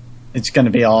 It's going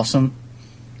to be awesome.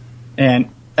 And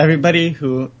everybody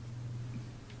who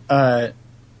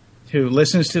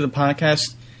listens to the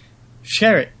podcast,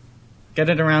 share it. Get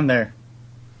it around there.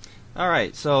 All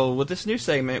right, so with this new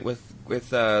segment with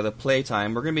the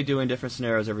playtime, we're going to be doing different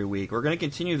scenarios every week. We're going to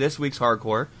continue this week's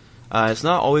hardcore. It's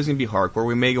not always going to be hardcore.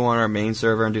 We may go on our main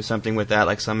server and do something with that,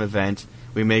 like some event.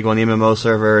 We may go on the MMO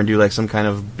server and do like some kind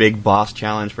of big boss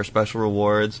challenge for special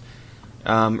rewards.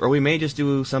 Or we may just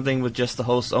do something with just the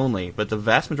hosts only. But the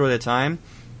vast majority of the time,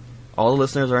 all the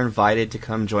listeners are invited to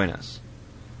come join us.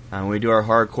 When we do our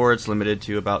hardcore, it's limited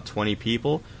to about 20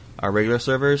 people. Our regular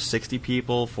servers, 60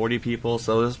 people, 40 people,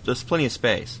 so there's plenty of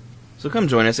space. So come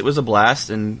join us. It was a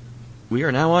blast, and we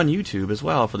are now on YouTube as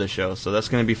well for the show, so that's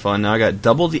going to be fun. Now I got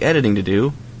double the editing to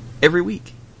do every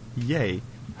week. Yay.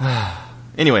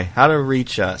 Anyway, how to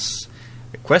reach us.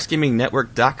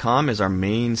 QuestGamingNetwork.com is our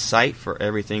main site for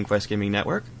everything Quest Gaming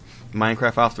Network.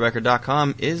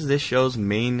 MinecraftOffTheRecord.com is this show's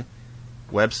main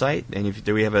website, and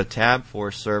we have a tab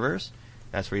for servers.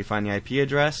 That's where you find the IP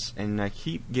address, and I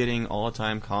keep getting all the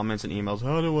time comments and emails,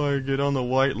 how do I get on the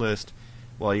whitelist?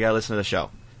 Well, you gotta listen to the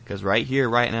show, because right here,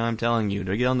 right now, I'm telling you,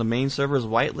 to get on the main server's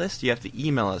whitelist, you have to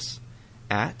email us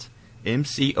at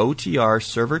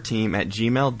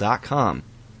mcotrserverteam@gmail.com.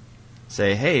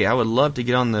 Say, hey, I would love to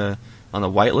get on the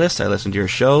whitelist, I listen to your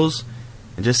shows,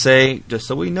 and just so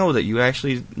we know that you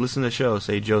actually listen to the show,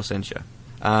 say Joe sent you.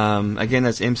 Again,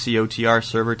 that's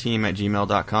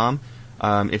mcotrserverteam@gmail.com.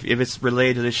 If it's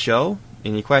related to this show,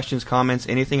 any questions, comments,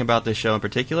 anything about this show in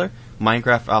particular,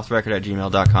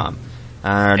 MinecraftOffTheRecord@gmail.com.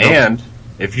 And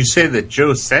if you say that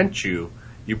Joe sent you,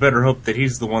 you better hope that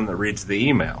he's the one that reads the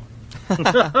email.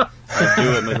 I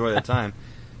do it majority of the time.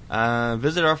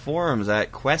 Visit our forums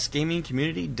at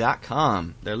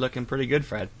questgamingcommunity.com. They're looking pretty good,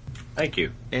 Fred. Thank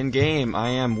you. In game, I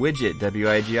am Widget,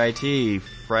 WIGIT.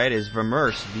 Fred is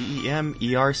Vermerce,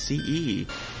 VEMERCE.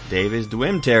 Dave is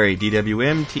Dwimterry,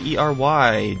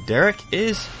 DWMTERY. Derek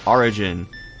is Origin,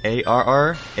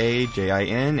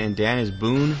 ARRAJIN. And Dan is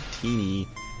Boone Teeny,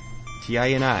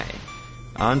 TINI.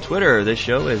 On Twitter, this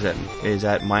show is at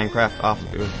Minecraft off.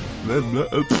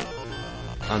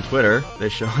 On Twitter,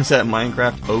 this show is at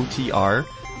Minecraft OTR.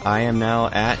 I am now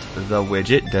at The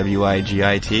Widget,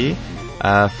 WIGIT.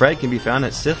 Fred can be found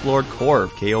at Sith Lord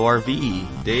Corv, KORV.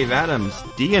 Dave Adams,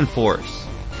 DIENForce,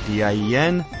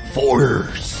 DIEN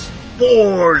Force.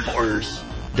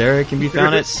 Derek can be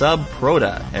found at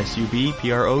Subprota,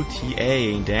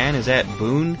 SUBPROTA. And Dan is at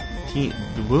Boone _Teeny,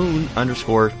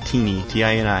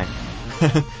 TINI.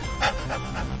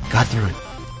 Got through it.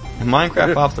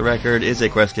 Minecraft Off the Record is a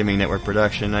Quest Gaming Network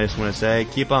production. I just want to say,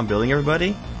 keep on building, everybody,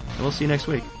 and we'll see you next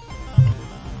week.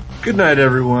 Good night,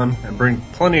 everyone, and bring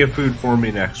plenty of food for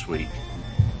me next week.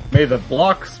 May the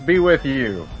blocks be with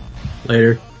you.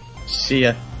 Later. See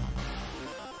ya.